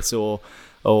lost this, or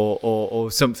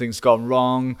something's gone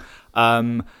wrong.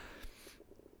 I'm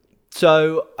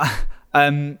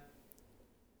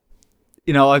not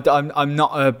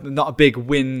a big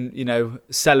win,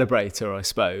 celebrator, I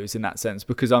suppose, in that sense,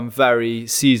 because I'm very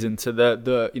seasoned to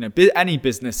the any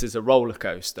business is a roller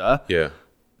coaster. Yeah.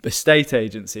 Estate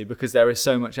agency, because there is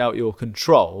so much out your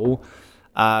control,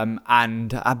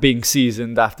 and being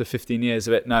seasoned after 15 years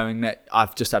of it, knowing that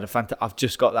I've just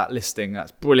got that listing,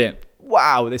 that's brilliant.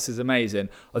 Wow, this is amazing.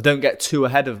 I don't get too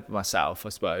ahead of myself, I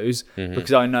suppose,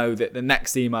 because I know that the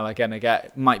next email I'm gonna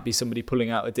get might be somebody pulling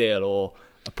out a deal, or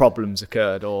a problem's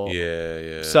occurred, or but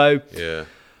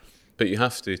you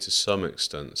have to some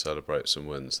extent celebrate some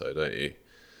wins, though, don't you?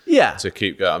 Yeah. To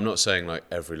keep going. I'm not saying like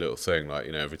every little thing, like,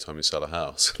 every time you sell a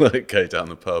house, like go down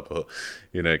the pub, or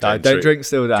don't drink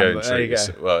still down, but there you go.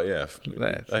 Well, they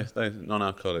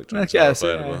non-alcoholic drinks are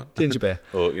available. Ginger beer,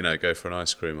 or go for an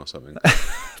ice cream or something.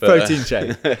 Protein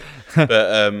shake. But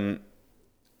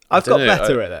I've got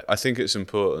better at it. I think it's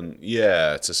important,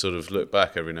 to sort of look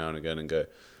back every now and again and go,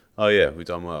 oh yeah, we've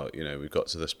done well. We've got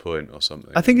to this point or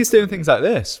something. I think it's doing things like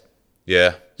this.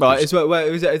 Yeah. Right.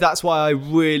 That's why I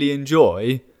really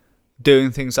enjoy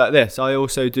doing things like this. I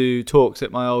also do talks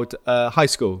at my old high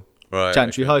school.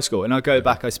 Chantry High School. And I go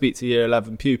back, I speak to year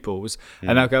 11 pupils,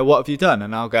 and I'll go, what have you done?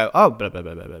 And I'll go, oh, blah, blah,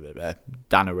 blah, blah, blah, blah,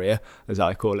 Danaria, as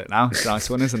I call it now. It's a nice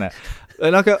one, isn't it?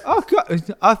 And I go, oh,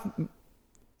 God,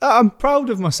 I'm proud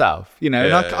of myself, and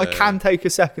I can take a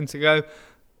second to go,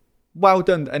 well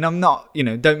done. And I'm not,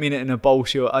 don't mean it in a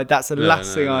bullshit. That's the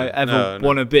last thing I ever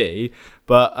want to be.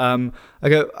 But I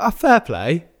go, fair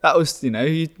play. That was,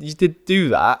 you did do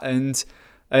that. And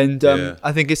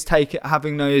I think it's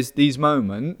having these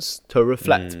moments to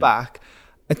reflect back.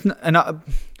 And I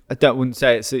wouldn't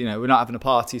say it's, we're not having a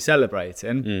party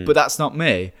celebrating, but that's not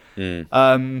me.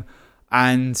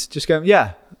 And just going,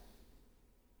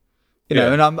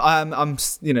 and I'm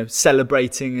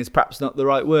celebrating is perhaps not the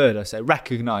right word. I say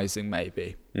recognizing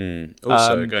maybe.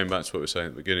 Also, going back to what we were saying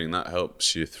at the beginning, that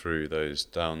helps you through those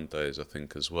down days, I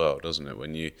think, as well, doesn't it?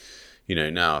 When you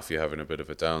now if you're having a bit of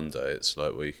a down day, it's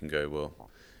like where you can go, well,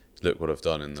 look what I've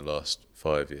done in the last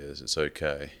 5 years. It's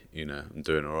okay. I'm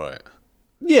doing all right.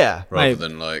 Yeah. Rather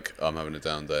than like, I'm having a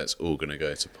down day, it's all going to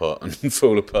go to pot and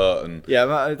fall apart. And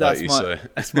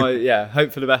that's my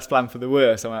hope for the best, plan for the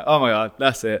worst. I'm like, oh my God,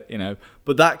 that's it,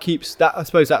 But I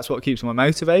suppose that's what keeps my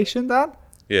motivation, Dan.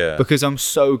 Yeah. Because I'm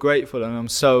so grateful and I'm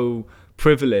so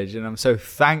privileged and I'm so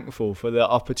thankful for the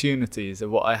opportunities of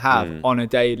what I have on a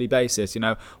daily basis.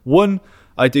 One,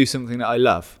 I do something that I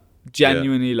love.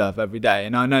 Genuinely love every day,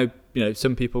 and I know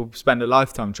some people spend a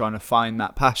lifetime trying to find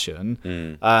that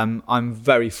passion. I'm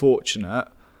very fortunate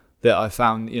that I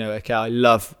found I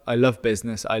love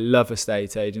business, I love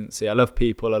estate agency, I love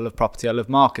people, I love property, I love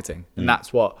marketing, and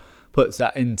that's what puts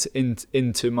that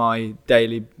into my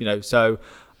daily so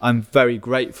I'm very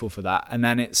grateful for that. And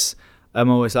then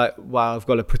I'm always like, wow, I've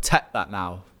got to protect that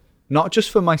now, not just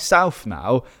for myself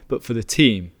now, but for the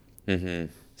team.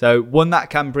 So one, that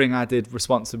can bring added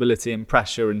responsibility and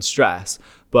pressure and stress,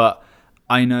 but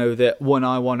I know that one,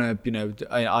 I want to,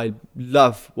 I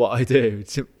love what I do.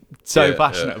 So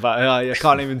passionate about it. I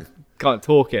can't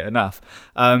talk it enough.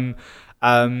 And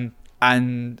I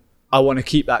want to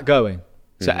keep that going.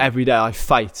 So every day I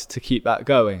fight to keep that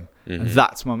going. And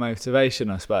that's my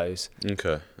motivation, I suppose.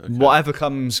 Okay. Whatever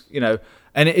comes,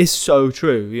 and it is so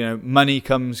true. Money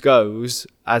goes,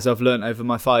 as I've learned over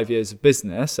my 5 years of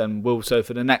business, and will so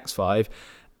for the next 5.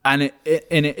 And it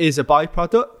is a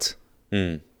byproduct.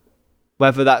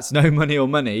 Whether that's no money or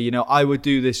money, I would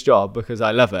do this job because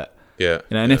I love it. Yeah.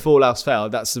 And if all else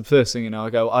failed, that's the first thing, I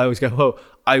always go, oh,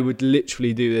 I would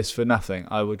literally do this for nothing.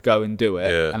 I would go and do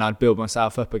it, and I'd build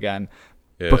myself up again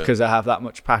because I have that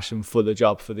much passion for the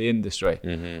job, for the industry.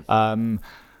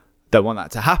 Don't want that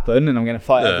to happen, and I'm going to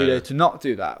fight every day to not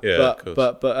do that. But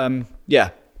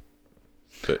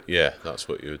that's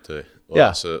what you would do.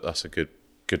 Well, that's a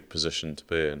good position to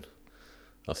be in,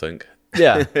 I think.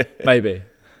 Yeah, maybe.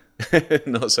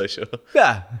 Not so sure.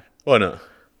 Yeah. Why not?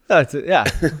 It's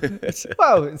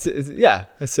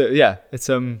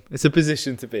a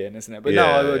position to be in, isn't it? But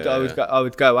I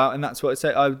would go out, and that's what I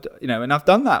say. And I've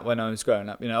done that when I was growing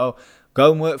up. I'll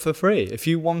go and work for free if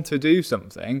you want to do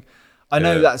something. I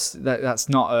know that's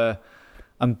not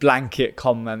a blanket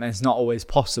comment. It's not always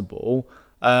possible,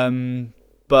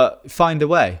 but find a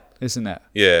way, isn't it?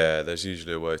 Yeah, there's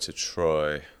usually a way to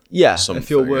try. Yeah, if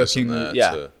you're working,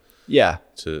 to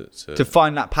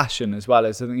find that passion as well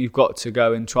as I think you've got to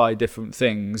go and try different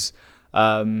things,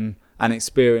 and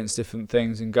experience different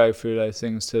things and go through those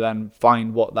things to then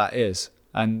find what that is.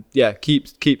 And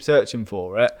keep searching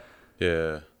for it.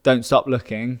 Yeah. Don't stop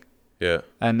looking. Yeah.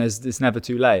 And it's never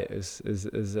too late. Is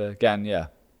again, Yeah.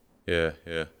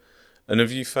 And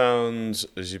have you found,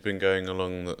 as you've been going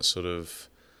along, that sort of,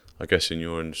 I guess in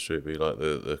your industry it'd be like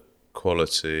the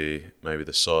quality, maybe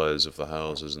the size of the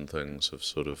houses and things have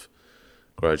sort of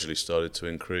gradually started to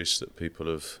increase, that people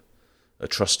are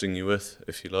trusting you with,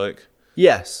 if you like?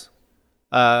 Yes.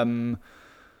 As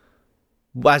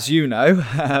you know,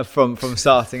 from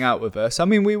starting out with us, I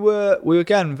mean, we were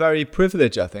again very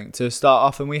privileged, I think, to start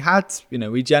off, and we had,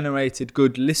 we generated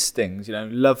good listings,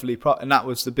 lovely, and that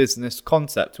was the business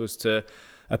concept, was to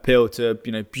appeal to,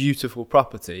 beautiful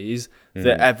properties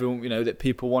that everyone, that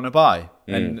people want to buy,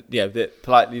 and that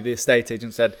politely the estate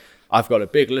agent said, I've got a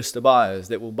big list of buyers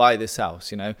that will buy this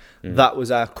house. That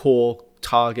was our core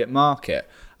target market.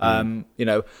 Whether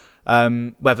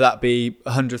that be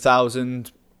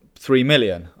 100,000. 3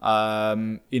 million.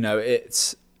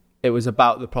 It was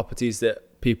about the properties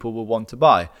that people will want to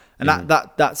buy, and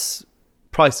that's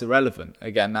price irrelevant.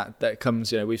 Again, that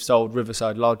comes. We've sold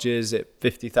Riverside Lodges at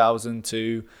 50,000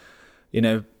 to,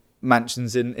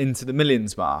 mansions into the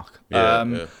millions mark.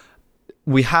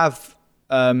 We have,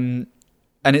 and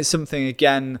it's something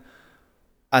again,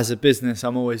 as a business,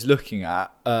 I'm always looking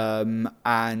at,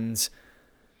 and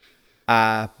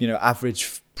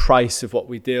average price of what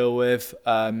we deal with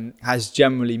has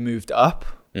generally moved up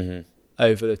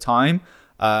over the time.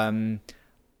 And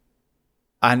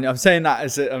I'm saying that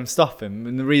as I'm stopping,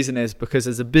 and the reason is because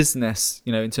as a business,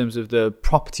 in terms of the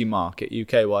property market,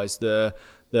 UK wise, the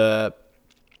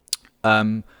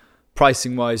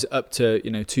pricing wise up to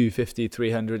 250,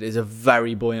 300 is a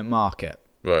very buoyant market,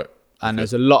 right? And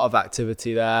there's a lot of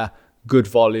activity there, good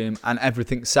volume, and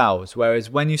everything sells. Whereas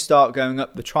when you start going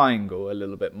up the triangle a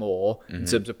little bit more in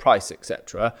terms of price,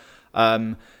 etc.,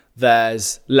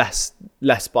 there's less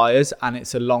buyers and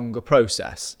it's a longer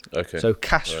process. Okay. So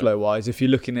cash flow wise, if you're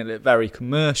looking at it very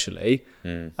commercially,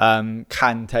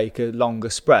 can take a longer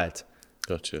spread.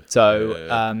 Gotcha.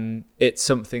 So it's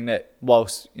something that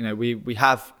whilst we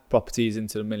have properties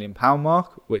into the £1 million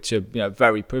mark, which are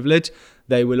very privileged,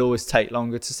 they will always take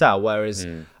longer to sell. Whereas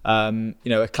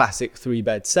a classic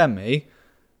 3-bed semi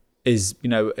is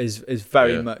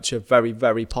very much a very,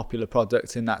 very popular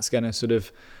product, and that's going to sort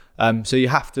of so you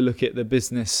have to look at the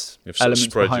business elements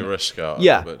spread behind your risk out.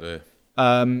 Yeah. A little bit,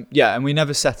 and we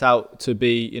never set out to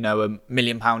be a £1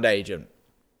 million agent,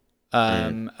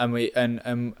 and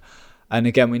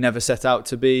again we never set out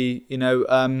to be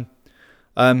trying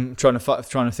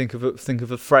to think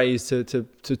of a phrase to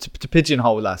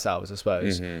pigeonhole ourselves, I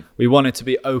suppose. We wanted to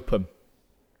be open.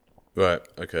 Right.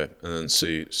 Okay. And then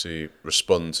see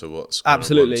respond to what's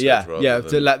absolutely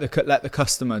to let the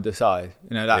customer decide.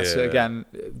 That's again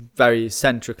very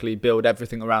centrically build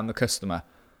everything around the customer.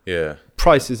 Yeah.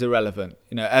 Price is irrelevant.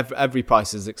 Every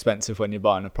price is expensive when you're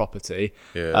buying a property.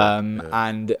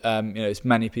 And it's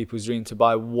many people's dream to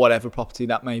buy whatever property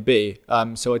that may be.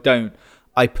 So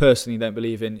I personally don't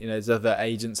believe in, there's other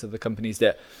agents, other companies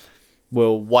that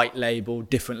will white label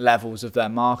different levels of their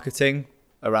marketing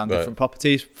around different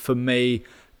properties. For me,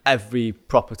 every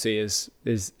property is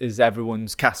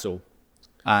everyone's castle.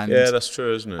 And that's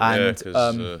true, isn't it?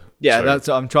 And, that's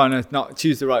I'm trying to not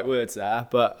choose the right words there,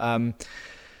 but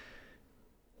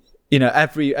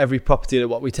every property that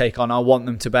what we take on, I want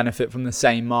them to benefit from the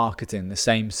same marketing, the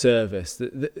same service.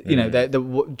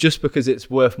 Just because it's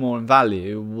worth more in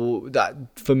value, that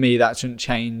for me that shouldn't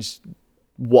change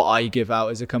what I give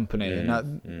out as a company. And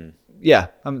I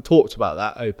haven't talked about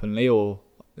that openly or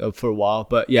for a while,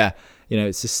 but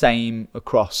it's the same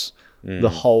across the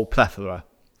whole plethora.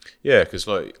 Yeah, because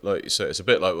like you say, it's a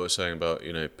bit like what we're saying about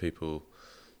people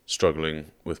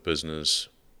struggling with business.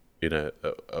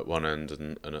 At one end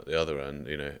and at the other end,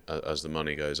 as the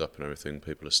money goes up and everything,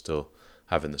 people are still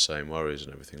having the same worries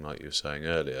and everything, like you were saying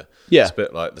earlier. Yeah. It's a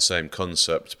bit like the same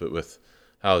concept, but with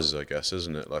houses, I guess,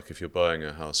 isn't it? Like if you're buying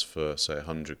a house for, say,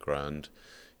 100 grand,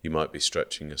 you might be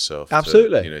stretching yourself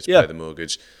absolutely to pay the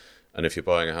mortgage. And if you're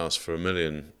buying a house for £1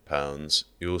 million,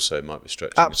 you also might be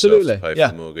stretching yourself to pay for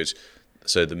the mortgage.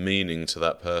 So the meaning to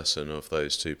that person of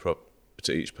those two,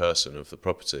 to each person of the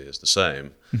property is the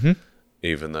same.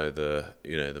 Even though the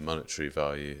monetary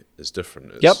value is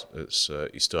different, it's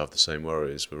you still have the same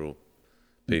worries. We're all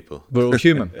people. We're all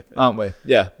human, aren't we?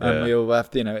 Yeah, and we all have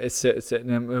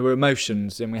we're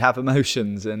emotions, and we have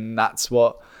emotions, and that's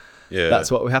what we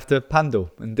have to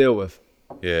handle and deal with.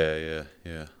 Yeah,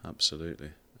 absolutely.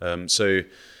 So,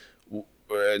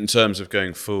 in terms of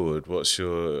going forward, are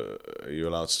you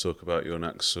allowed to talk about your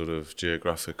next sort of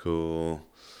geographical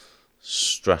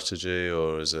strategy,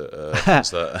 or is it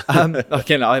is that I'm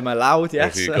allowed,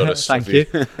 yes. Have you got thank you.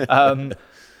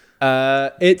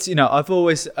 It's I've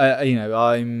always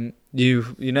I'm you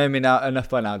know me now enough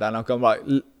by now, Dan. I've gone right,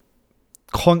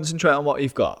 concentrate on what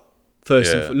you've got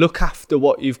first and look after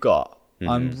what you've got.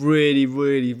 I'm really,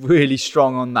 really, really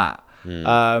strong on that.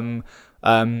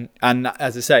 And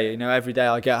as I say, every day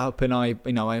I get up and I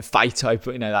fight.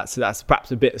 That's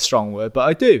perhaps a bit of a strong word, but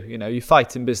I do. You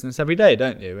fight in business every day,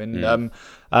 don't you? And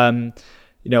I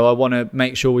want to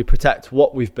make sure we protect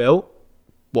what we've built,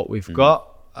 what we've got,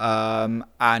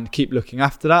 and keep looking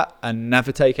after that, and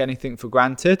never take anything for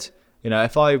granted.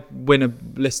 If I win a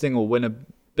listing or win a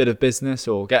bit of business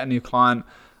or get a new client,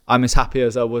 I'm as happy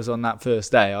as I was on that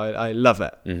first day. I love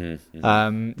it.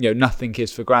 Nothing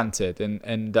is for granted,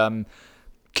 and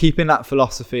keeping that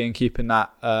philosophy and keeping that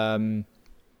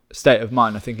state of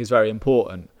mind, I think, is very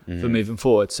important for moving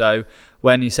forward. So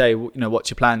when you say, what's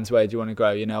your plans? Where do you want to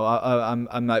grow?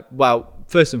 I'm like, well,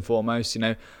 first and foremost,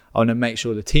 I want to make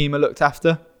sure the team are looked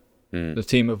after, the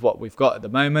team of what we've got at the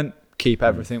moment, keep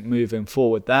everything moving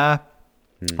forward there.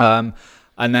 And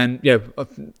then,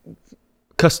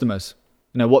 customers.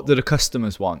 What do the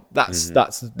customers want? That's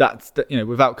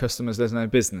without customers, there's no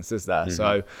business, is there?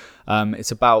 So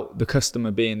it's about the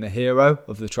customer being the hero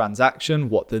of the transaction.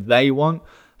 What do they want?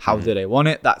 How do they want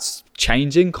it? That's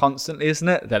changing constantly, isn't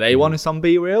it? Do they want us on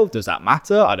Be Real? Does that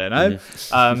matter? I don't know.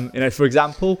 For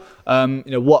example,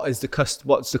 what's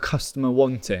the customer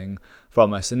wanting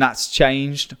from us? And that's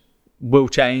changed, will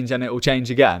change, and it will change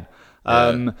again.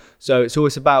 So it's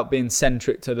always about being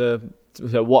centric to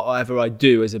whatever I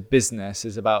do as a business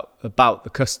is about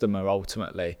the customer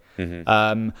ultimately.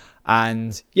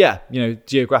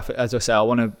 Geographic, as I say, I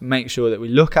want to make sure that we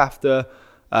look after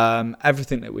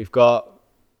everything that we've got.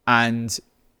 And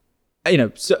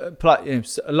a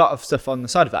lot of stuff on the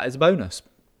side of that is a bonus.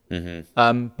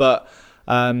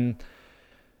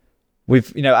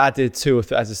 We've added two or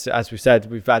as we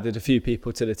said, we've added a few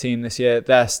people to the team this year.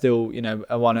 They're still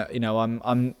I want to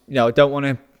I don't want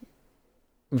to.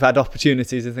 We've had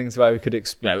opportunities and things where we could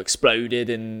exploded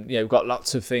and we've got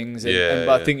lots of things. But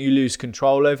I think you lose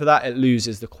control over that. It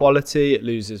loses the quality. It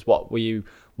loses what we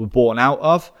were born out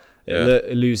of.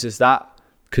 It loses that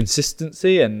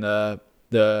consistency and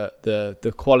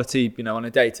the quality on a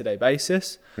day-to-day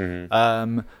basis.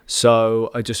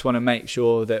 So I just want to make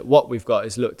sure that what we've got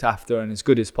is looked after and as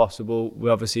good as possible.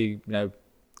 We're obviously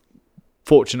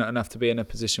fortunate enough to be in a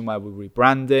position where we're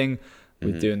rebranding,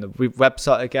 we're doing the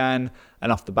website again, and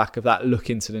off the back of that look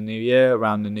into the new year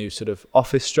around the new sort of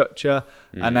office structure,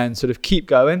 and then sort of keep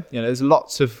going. There's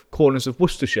lots of corners of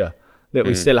Worcestershire that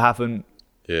we still haven't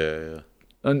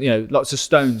and lots of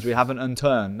stones we haven't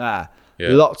unturned there.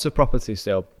 Lots of property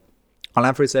still. On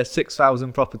average, there's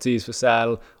 6,000 properties for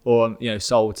sale or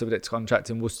sold subject to contract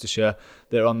in Worcestershire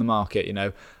that are on the market.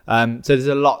 So there's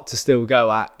a lot to still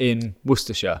go at in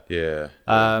Worcestershire.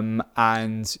 And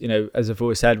as I've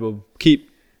always said, we'll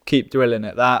keep drilling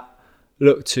at that.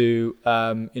 Look to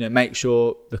make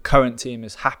sure the current team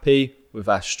is happy with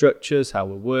our structures, how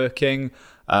we're working,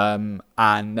 and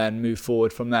then move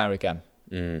forward from there again.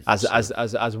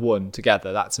 As one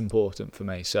together. That's important for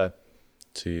me. So,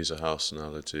 to use a house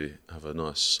analogy, have a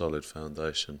nice solid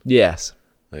foundation. Yes.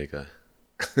 There you go.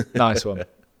 Nice one.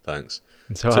 Thanks.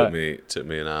 Took me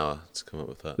an hour to come up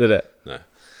with that. Did it? No.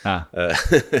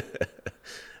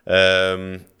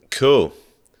 Cool.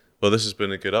 Well, this has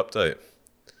been a good update.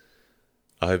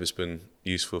 I hope it's been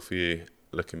useful for you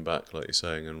looking back, like you're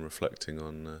saying, and reflecting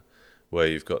on where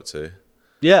you've got to.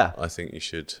 Yeah. I think you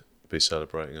should be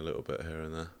celebrating a little bit here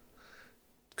and there,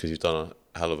 because you've done a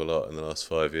hell of a lot in the last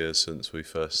 5 years since we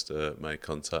first made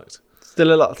contact.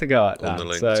 Still a lot to go at on the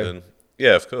LinkedIn. So.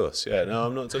 Yeah, of course. Yeah, no,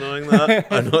 I'm not denying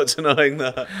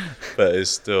that. But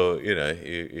it's still,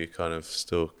 you kind of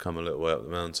still come a little way up the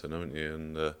mountain, haven't you?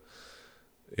 And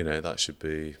that should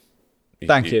be.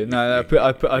 Thank you. No, I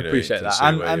appreciate that.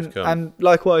 And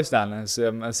likewise, Dan, as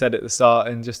I said at the start,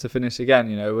 and just to finish again,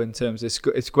 in terms,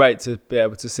 it's great to be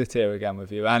able to sit here again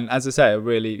with you. And as I say, it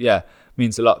really,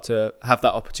 means a lot to have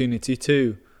that opportunity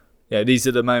to. These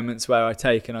are the moments where I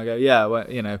take and I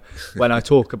go, when I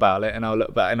talk about it, and I'll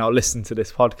look back and I'll listen to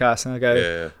this podcast and I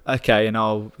go, okay, and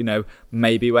I'll,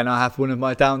 maybe when I have one of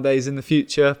my down days in the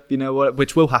future,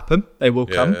 which will happen, they will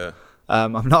come.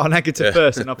 I'm not a negative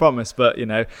person, I promise, but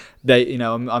I'm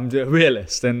a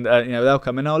realist, and they'll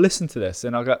come and I'll listen to this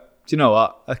and I'll go, do you know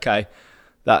what? Okay,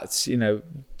 that's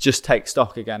just take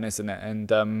stock again, isn't it?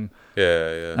 And and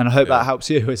I hope that helps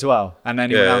you as well, and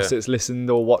anyone else that's listened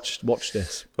or watched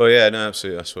this. Well, yeah, no,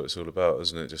 absolutely, that's what it's all about,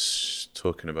 isn't it? Just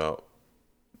talking about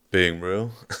being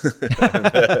real.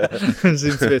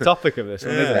 Seems to be a topic of this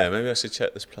one, isn't it? Maybe I should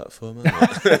check this platform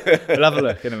out. We'll have a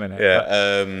look in a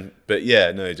minute. But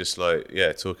just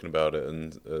talking about it,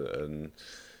 and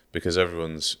because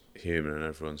everyone's human and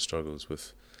everyone struggles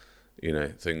with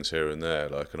things here and there,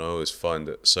 and I always find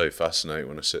it so fascinating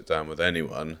when I sit down with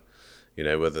anyone,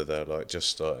 whether they're just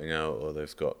starting out or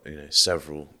they've got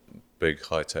several big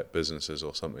high-tech businesses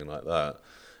or something like that.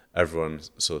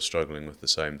 Everyone's sort of struggling with the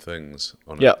same things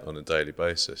on a daily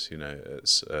basis.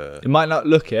 It's it might not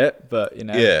look it, but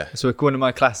So one of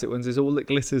my classic ones is all that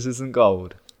glitters isn't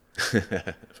gold.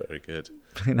 Very good.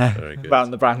 Very good.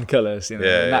 Around the brand colours.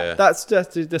 That's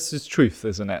just truth,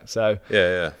 isn't it? So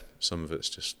some of it's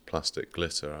just plastic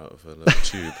glitter out of a little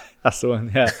tube. That's the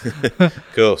one. Yeah.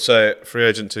 Cool. So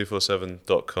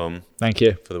freeagent247.com. Thank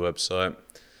you for the website.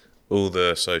 All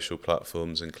the social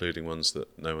platforms, including ones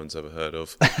that no one's ever heard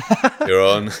of, you're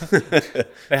on.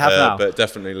 They have now. But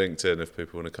definitely LinkedIn if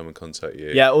people want to come and contact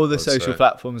you. Yeah, all the social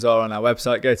platforms are on our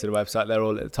website. Go to the website. They're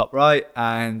all at the top right.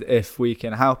 And if we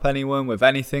can help anyone with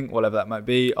anything, whatever that might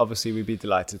be, obviously we'd be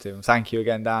delighted to. And thank you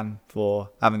again, Dan, for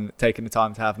taking the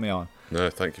time to have me on. No,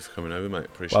 thank you for coming over, mate.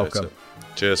 Appreciate it.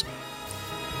 Cheers.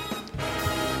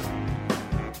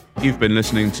 You've been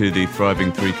listening to the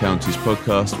Thriving Three Counties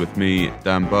podcast with me,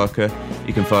 Dan Barker.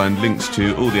 You can find links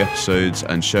to all the episodes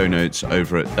and show notes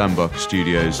over at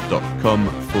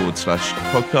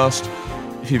danbarkerstudios.com/podcast.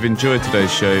 If you've enjoyed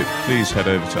today's show, please head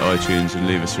over to iTunes and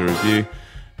leave us a review.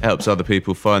 It helps other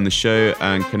people find the show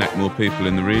and connect more people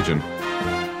in the region.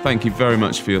 Thank you very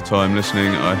much for your time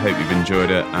listening. I hope you've enjoyed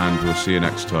it, and we'll see you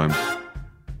next time.